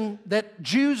affliction that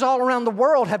Jews all around the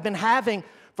world have been having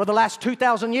for the last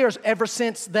 2,000 years, ever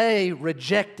since they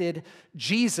rejected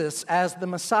Jesus as the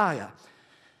Messiah.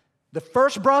 The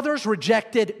first brothers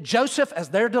rejected Joseph as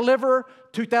their deliverer.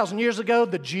 2,000 years ago,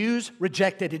 the Jews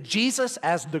rejected Jesus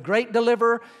as the great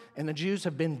deliverer, and the Jews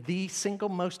have been the single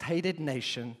most hated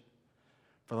nation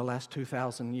for the last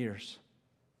 2,000 years.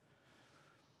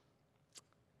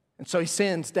 And so he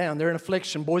sends down, they're in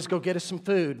affliction, boys, go get us some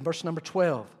food. Verse number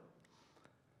 12.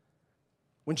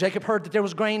 When Jacob heard that there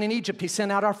was grain in Egypt, he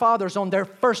sent out our fathers on their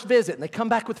first visit, and they come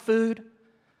back with food.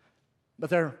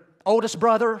 But their oldest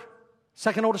brother,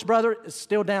 second oldest brother, is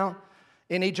still down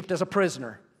in Egypt as a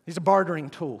prisoner. He's a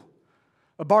bartering tool,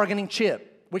 a bargaining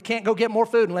chip. We can't go get more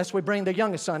food unless we bring the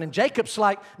youngest son. And Jacob's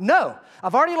like, no,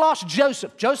 I've already lost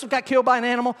Joseph. Joseph got killed by an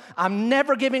animal. I'm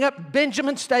never giving up.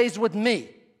 Benjamin stays with me.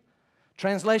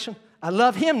 Translation, I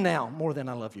love him now more than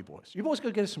I love you boys. You boys go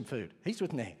get us some food. He's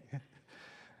with me.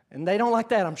 And they don't like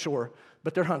that, I'm sure,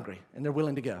 but they're hungry and they're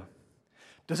willing to go.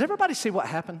 Does everybody see what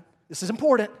happened? This is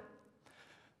important.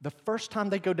 The first time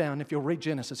they go down, if you'll read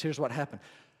Genesis, here's what happened.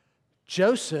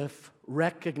 Joseph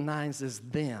recognizes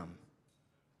them.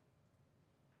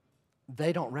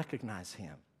 They don't recognize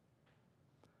him.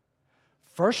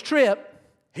 First trip,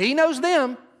 he knows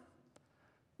them.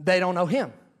 They don't know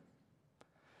him.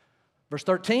 Verse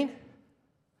 13,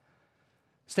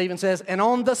 Stephen says, and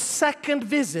on the second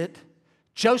visit,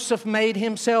 Joseph made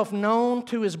himself known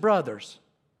to his brothers,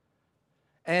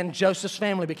 and Joseph's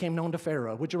family became known to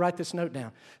Pharaoh. Would you write this note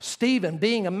down? Stephen,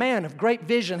 being a man of great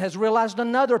vision, has realized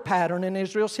another pattern in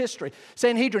Israel's history.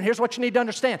 Sanhedrin, here's what you need to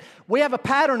understand. We have a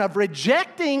pattern of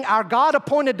rejecting our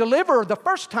God-appointed deliverer the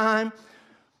first time,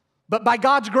 but by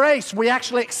God's grace, we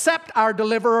actually accept our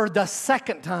deliverer the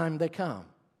second time they come.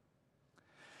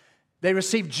 They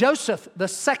received Joseph the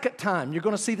second time. You're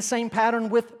going to see the same pattern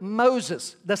with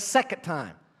Moses the second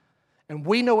time. And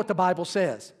we know what the Bible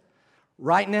says.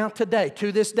 Right now, today,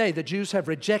 to this day, the Jews have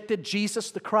rejected Jesus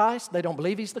the Christ. They don't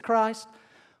believe he's the Christ.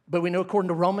 But we know according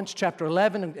to Romans chapter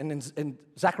 11 and in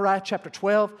Zechariah chapter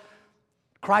 12,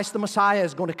 Christ the Messiah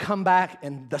is going to come back,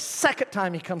 and the second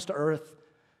time he comes to earth,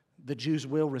 the Jews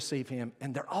will receive him.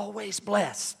 And they're always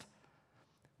blessed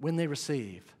when they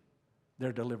receive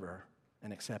their deliverer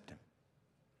and accept him.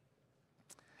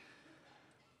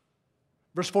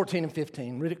 Verse 14 and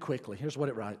 15, read it quickly. Here's what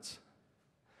it writes.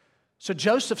 So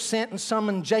Joseph sent and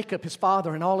summoned Jacob, his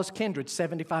father, and all his kindred,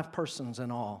 75 persons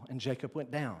in all. And Jacob went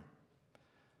down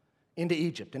into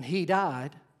Egypt. And he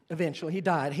died, eventually he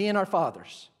died, he and our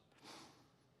fathers.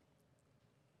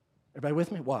 Everybody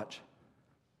with me? Watch.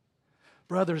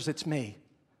 Brothers, it's me.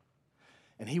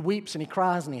 And he weeps and he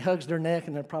cries and he hugs their neck,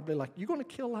 and they're probably like, you going to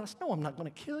kill us? No, I'm not going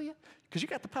to kill you, because you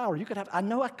got the power. You could have, I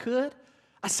know I could.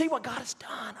 I see what God has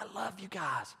done. I love you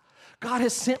guys. God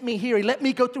has sent me here. He let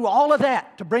me go through all of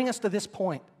that to bring us to this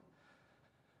point.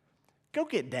 Go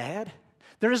get Dad.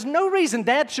 There is no reason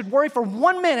Dad should worry for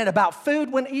 1 minute about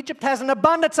food when Egypt has an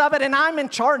abundance of it and I'm in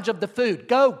charge of the food.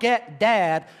 Go get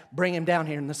Dad. Bring him down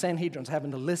here. And the Sanhedrin's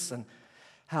having to listen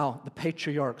how the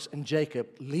patriarchs and Jacob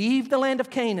leave the land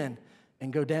of Canaan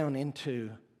and go down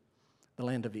into the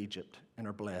land of Egypt and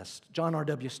are blessed. John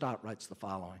R.W. Stott writes the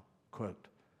following, quote,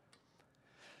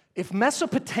 if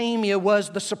Mesopotamia was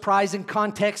the surprising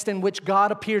context in which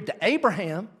God appeared to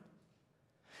Abraham,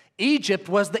 Egypt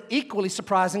was the equally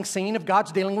surprising scene of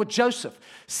God's dealing with Joseph.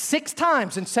 6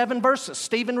 times in 7 verses,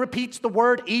 Stephen repeats the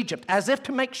word Egypt as if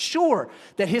to make sure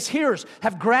that his hearers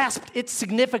have grasped its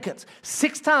significance.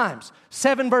 6 times,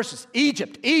 7 verses,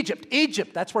 Egypt, Egypt,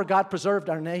 Egypt. That's where God preserved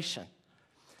our nation.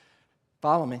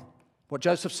 Follow me. What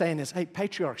Joseph's saying is, hey,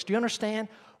 patriarchs, do you understand?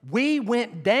 We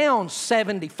went down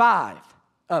 75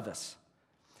 of us.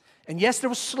 And yes, there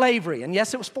was slavery, and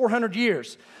yes, it was 400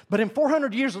 years. But in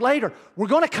 400 years later, we're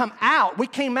going to come out. We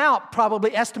came out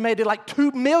probably estimated like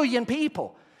 2 million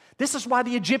people. This is why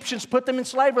the Egyptians put them in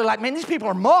slavery. Like, man, these people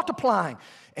are multiplying.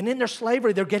 And in their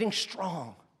slavery, they're getting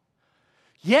strong.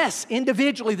 Yes,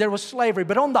 individually there was slavery,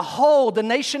 but on the whole, the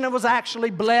nation was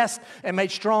actually blessed and made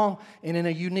strong and in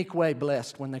a unique way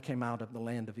blessed when they came out of the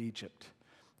land of Egypt.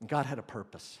 And God had a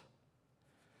purpose.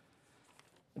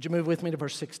 Would you move with me to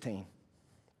verse 16?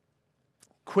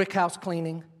 Quick house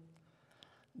cleaning,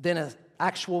 then an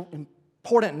actual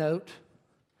important note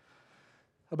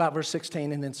about verse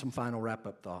 16, and then some final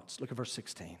wrap-up thoughts. Look at verse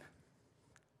 16.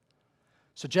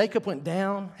 So Jacob went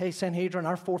down. Hey, Sanhedrin,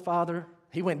 our forefather,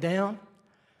 he went down.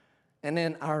 And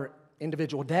then our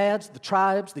individual dads, the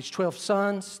tribes, these 12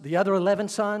 sons, the other 11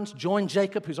 sons joined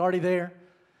Jacob, who's already there.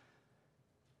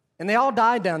 And they all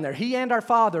died down there, he and our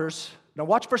fathers. Now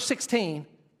watch verse 16.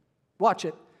 Watch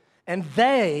it. And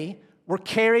they were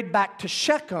carried back to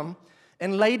Shechem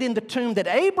and laid in the tomb that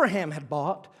Abraham had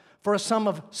bought for a sum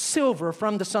of silver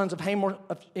from the sons of Hamor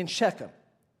in Shechem.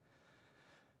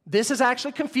 This is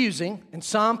actually confusing, and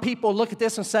some people look at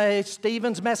this and say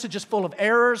Stephen's message is full of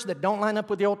errors that don't line up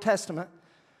with the Old Testament.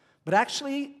 But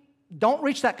actually, don't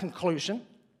reach that conclusion.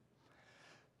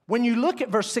 When you look at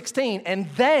verse 16, and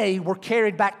they were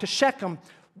carried back to Shechem,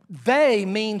 they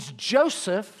means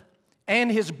Joseph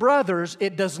and his brothers.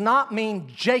 It does not mean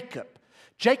Jacob.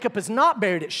 Jacob is not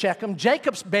buried at Shechem.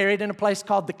 Jacob's buried in a place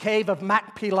called the cave of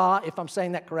Machpelah, if I'm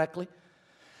saying that correctly.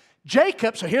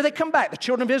 Jacob, so here they come back. The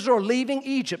children of Israel are leaving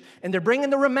Egypt, and they're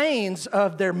bringing the remains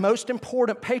of their most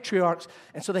important patriarchs.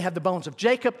 And so they have the bones of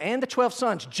Jacob and the 12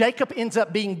 sons. Jacob ends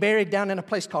up being buried down in a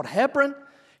place called Hebron.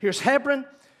 Here's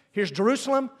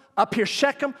Jerusalem. Up here,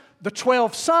 Shechem. The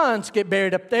 12 sons get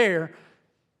buried up there.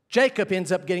 Jacob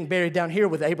ends up getting buried down here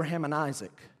with Abraham and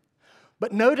Isaac.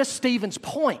 But notice Stephen's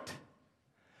point.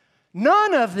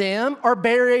 None of them are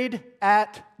buried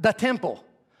at the temple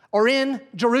or in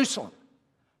Jerusalem,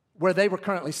 where they were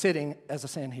currently sitting as a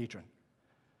Sanhedrin.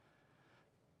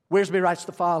 Wiersbe writes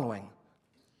the following.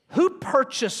 Who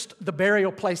purchased the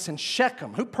burial place in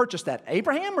Shechem? Who purchased that,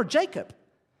 Abraham or Jacob?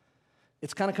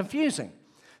 It's kind of confusing.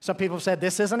 Some people have said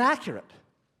this isn't accurate.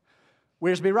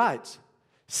 Wiersbe writes,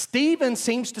 Stephen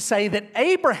seems to say that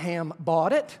Abraham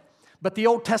bought it, but the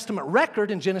Old Testament record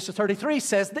in Genesis 33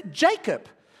 says that Jacob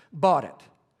bought it.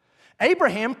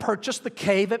 Abraham purchased the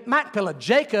cave at Machpelah.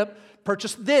 Jacob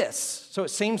purchased this. So it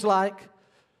seems like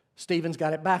Stephen's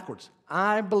got it backwards.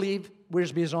 I believe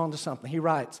Wiersbe is on to something. He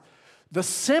writes, the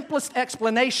simplest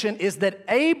explanation is that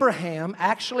Abraham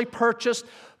actually purchased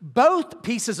both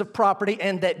pieces of property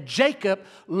and that Jacob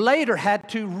later had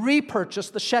to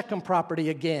repurchase the Shechem property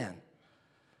again.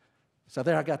 So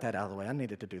there, I got that out of the way. I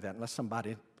needed to do that unless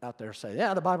somebody out there say,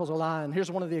 yeah, the Bible's a lie, and here's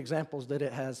one of the examples that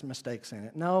it has mistakes in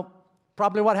it. No,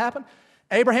 probably what happened,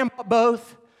 Abraham bought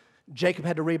both. Jacob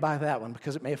had to rebuy that one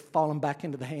because it may have fallen back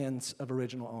into the hands of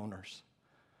original owners.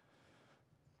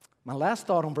 My last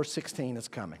thought on verse 16 is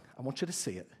coming. I want you to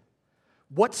see it.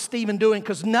 What's Stephen doing?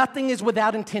 Because nothing is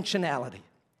without intentionality.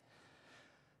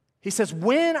 He says,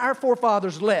 when our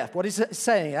forefathers left, what he's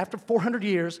saying, after 400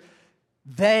 years,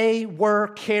 they were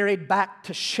carried back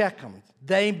to Shechem.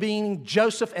 They being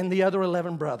Joseph and the other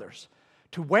 11 brothers.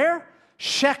 To where?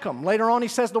 Shechem. Later on he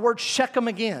says the word Shechem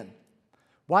again.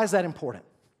 Why is that important?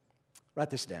 Write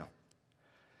this down.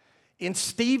 In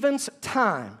Stephen's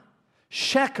time,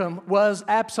 Shechem was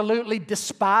absolutely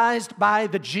despised by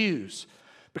the Jews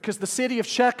because the city of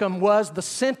Shechem was the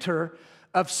center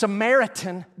of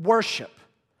Samaritan worship.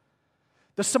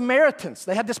 The Samaritans,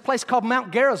 they had this place called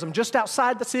Mount Gerizim just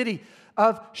outside the city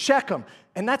of Shechem.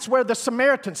 And that's where the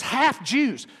Samaritans, half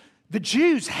Jews, the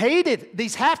Jews hated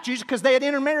these half-Jews because they had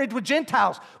intermarried with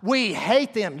Gentiles. We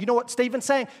hate them. You know what Stephen's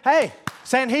saying? Hey,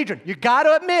 Sanhedrin, you got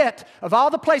to admit, of all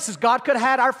the places God could have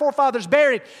had our forefathers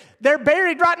buried, they're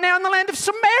buried right now in the land of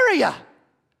Samaria,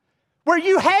 where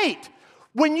you hate.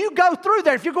 When you go through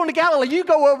there, if you're going to Galilee, you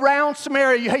go around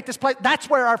Samaria, you hate this place. That's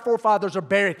where our forefathers are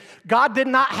buried. God did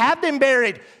not have them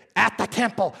buried at the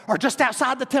temple or just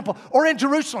outside the temple or in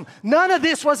Jerusalem. None of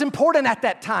this was important at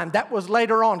that time. That was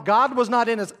later on. God was not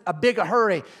in as big a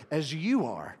hurry as you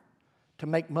are to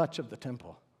make much of the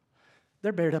temple.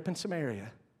 They're buried up in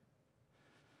Samaria.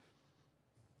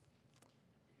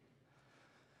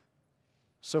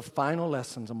 So final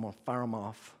lessons, I'm going to fire them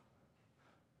off.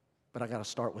 But I got to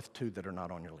start with two that are not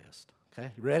on your list.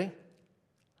 Okay, you ready?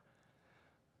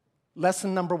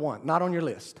 Lesson number one, not on your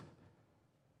list.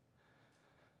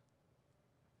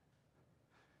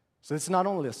 So it's not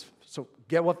on the list. So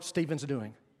get what Stephen's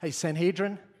doing. Hey,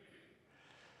 Sanhedrin,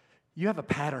 you have a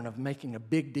pattern of making a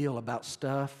big deal about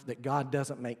stuff that God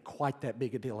doesn't make quite that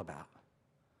big a deal about.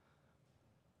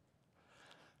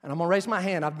 And I'm going to raise my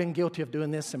hand. I've been guilty of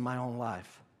doing this in my own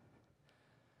life.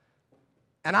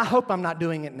 And I hope I'm not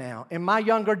doing it now. In my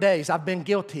younger days, I've been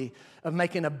guilty of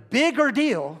making a bigger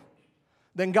deal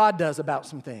than God does about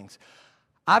some things.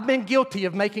 I've been guilty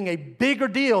of making a bigger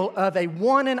deal of a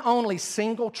one and only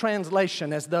single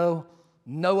translation as though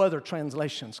no other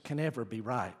translations can ever be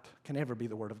right, can ever be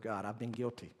the Word of God. I've been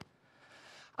guilty.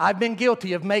 I've been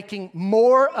guilty of making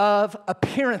more of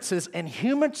appearances and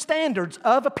human standards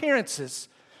of appearances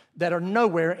that are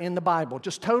nowhere in the Bible,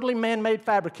 just totally man-made,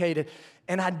 fabricated,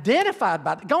 and identified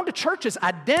by, going to churches,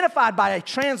 identified by a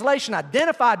translation,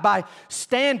 identified by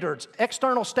standards,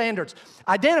 external standards,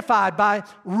 identified by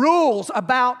rules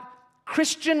about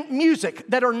Christian music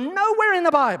that are nowhere in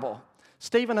the Bible.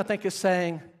 Stephen, I think, is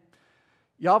saying,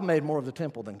 y'all have made more of the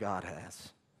temple than God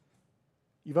has.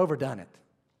 You've overdone it.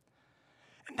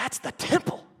 And that's the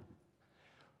temple,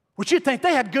 which you'd think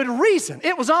they had good reason.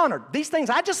 It was honored. These things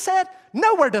I just said,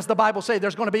 nowhere does the Bible say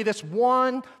there's going to be this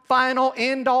one final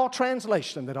end-all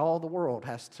translation that all the world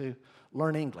has to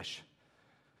learn English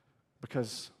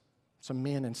because some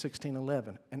men in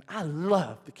 1611. And I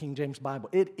love the King James Bible.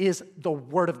 It is the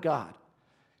Word of God.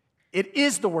 It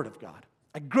is the Word of God.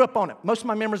 I grew up on it. Most of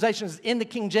my memorization is in the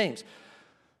King James.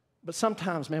 But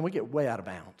sometimes, man, we get way out of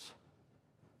bounds.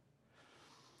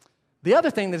 The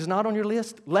other thing that is not on your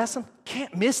lesson,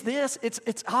 can't miss this.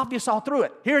 It's obvious all through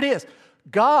it. Here it is.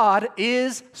 God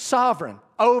is sovereign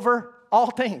over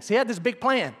all things. He had this big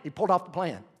plan. He pulled off the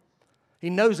plan. He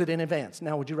knows it in advance.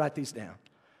 Now, would you write these down?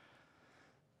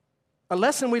 A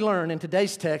lesson we learn in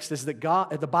today's text is that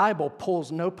the Bible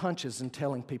pulls no punches in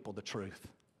telling people the truth.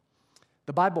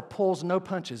 The Bible pulls no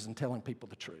punches in telling people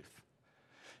the truth.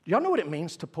 Do y'all know what it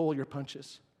means to pull your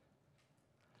punches?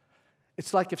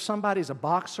 It's like if somebody's a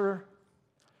boxer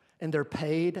and they're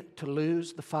paid to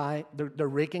lose the fight, they're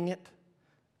rigging it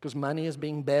because money is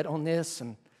being bet on this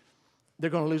and they're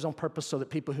going to lose on purpose so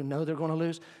that people who know they're going to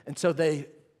lose. And so they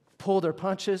pull their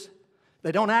punches.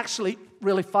 They don't actually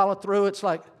really follow through. It's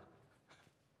like,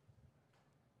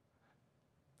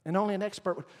 and only an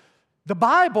expert would. The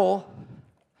Bible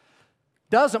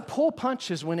doesn't pull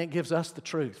punches when it gives us the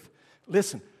truth.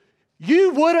 Listen,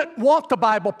 you wouldn't want the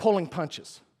Bible pulling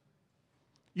punches.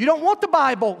 You don't want the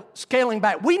Bible scaling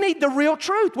back. We need the real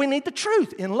truth. We need the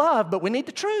truth in love, but we need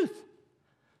the truth.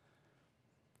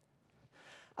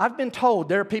 I've been told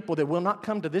there are people that will not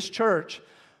come to this church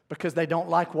because they don't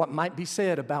like what might be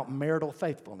said about marital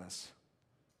faithfulness.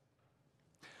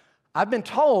 I've been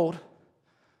told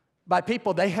by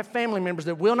people, they have family members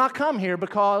that will not come here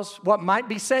because what might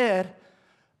be said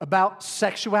about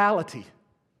sexuality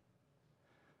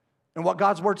and what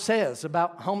God's Word says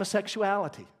about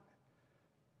homosexuality.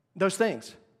 Those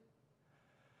things.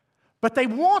 But they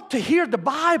want to hear the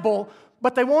Bible,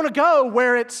 but they want to go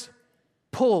where it's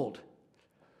pulled.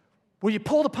 Will you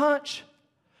pull the punch?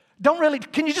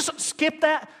 Can you just skip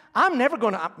that? I'm never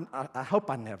going to, I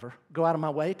hope I never go out of my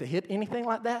way to hit anything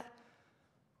like that.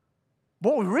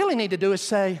 What we really need to do is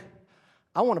say,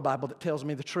 I want a Bible that tells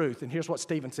me the truth. And here's what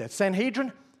Stephen said.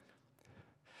 Sanhedrin,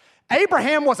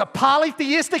 Abraham was a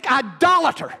polytheistic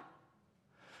idolater.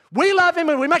 We love him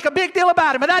and we make a big deal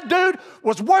about him, but that dude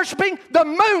was worshiping the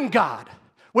moon god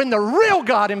when the real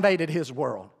God invaded his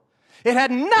world. It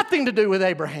had nothing to do with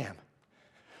Abraham.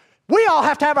 We all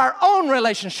have to have our own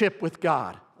relationship with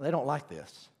God. They don't like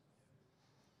this.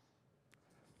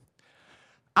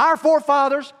 Our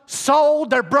forefathers sold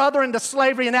their brother into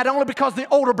slavery, and that only because the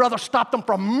older brother stopped them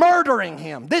from murdering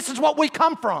him. This is what we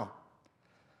come from.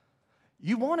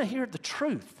 You want to hear the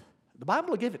truth. The Bible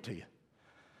will give it to you.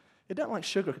 It doesn't like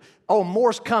sugar. Oh,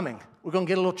 more's coming. We're going to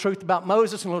get a little truth about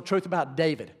Moses and a little truth about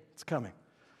David. It's coming.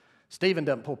 Stephen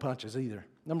doesn't pull punches either.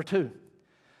 Number 2,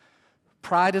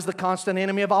 pride is the constant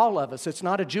enemy of all of us. It's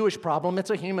not a Jewish problem. It's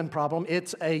a human problem.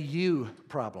 It's a you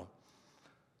problem.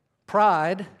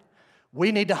 Pride,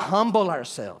 we need to humble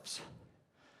ourselves.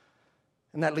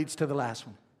 And that leads to the last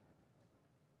one.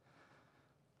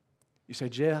 You say,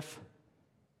 Jeff,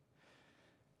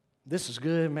 this is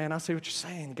good, man. I see what you're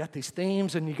saying. You got these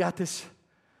themes and you got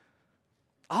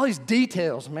all these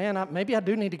details, man. Maybe I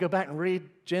do need to go back and read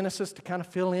Genesis to kind of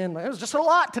fill in. It was just a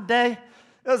lot today.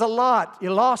 It was a lot.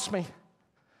 You lost me.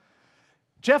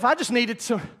 Jeff, I just needed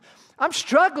I'm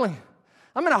struggling.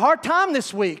 I'm in a hard time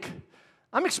this week.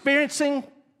 I'm experiencing,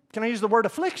 can I use the word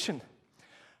affliction?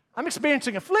 I'm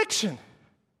experiencing affliction.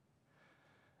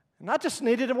 And I just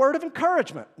needed a word of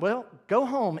encouragement. Well, go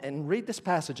home and read this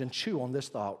passage and chew on this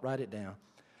thought. Write it down.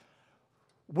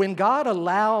 When God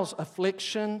allows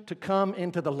affliction to come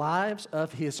into the lives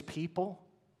of His people,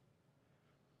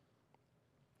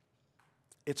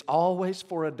 it's always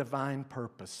for a divine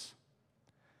purpose.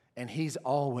 And He's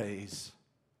always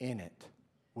in it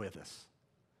with us.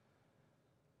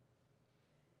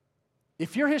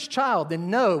 If you're His child,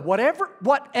 then know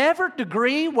whatever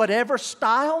degree, whatever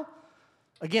style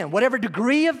Again, whatever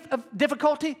degree of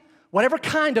difficulty, whatever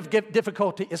kind of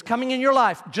difficulty is coming in your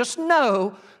life, just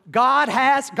know God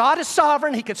is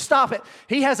sovereign. He could stop it.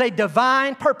 He has a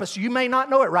divine purpose. You may not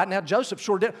know it right now. Joseph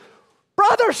sure did.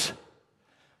 Brothers,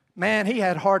 man, he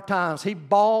had hard times. He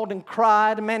bawled and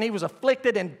cried. Man, he was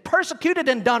afflicted and persecuted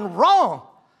and done wrong.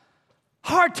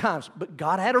 Hard times. But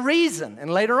God had a reason. And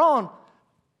later on,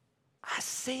 I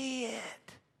see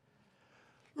it.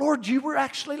 Lord, you were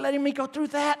actually letting me go through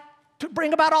that to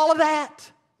bring about all of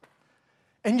that.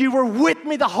 And you were with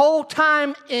me the whole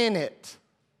time in it.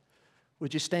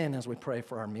 Would you stand as we pray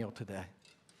for our meal today?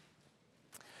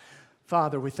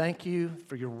 Father, we thank you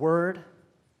for your word.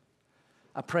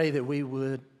 I pray that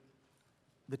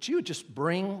you would just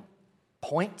bring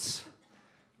points,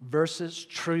 verses,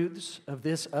 truths of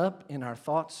this up in our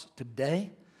thoughts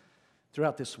today,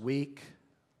 throughout this week.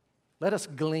 Let us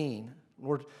glean.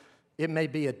 Lord, it may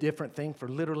be a different thing for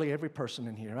literally every person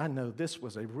in here. I know this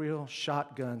was a real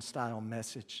shotgun-style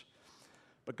message.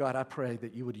 But God, I pray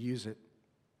that you would use it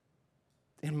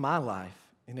in my life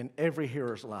and in every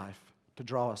hearer's life to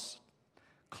draw us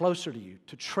closer to you,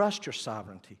 to trust your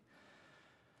sovereignty,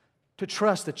 to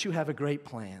trust that you have a great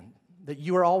plan, that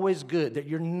you are always good, that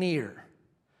you're near.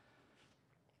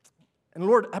 And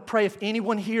Lord, I pray if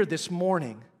anyone here this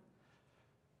morning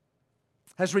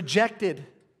has rejected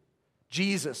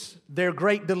Jesus, their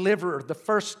great deliverer, the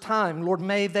first time, Lord,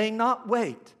 may they not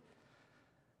wait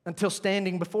until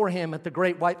standing before him at the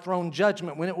great white throne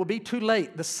judgment when it will be too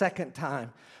late the second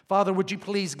time. Father, would you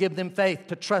please give them faith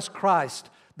to trust Christ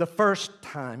the first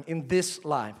time in this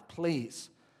life, please.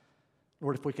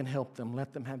 Lord, if we can help them,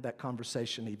 let them have that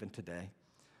conversation even today.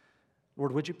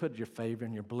 Lord, would you put your favor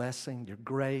and your blessing, your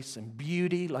grace and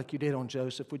beauty like you did on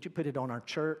Joseph? Would you put it on our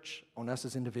church, on us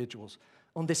as individuals,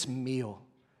 on this meal?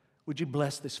 Would you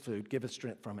bless this food? Give us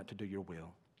strength from it to do your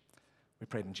will. We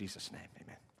pray in Jesus' name.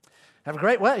 Amen. Have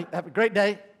a great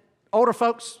day. Older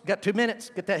folks, got 2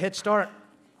 minutes. Get that head start.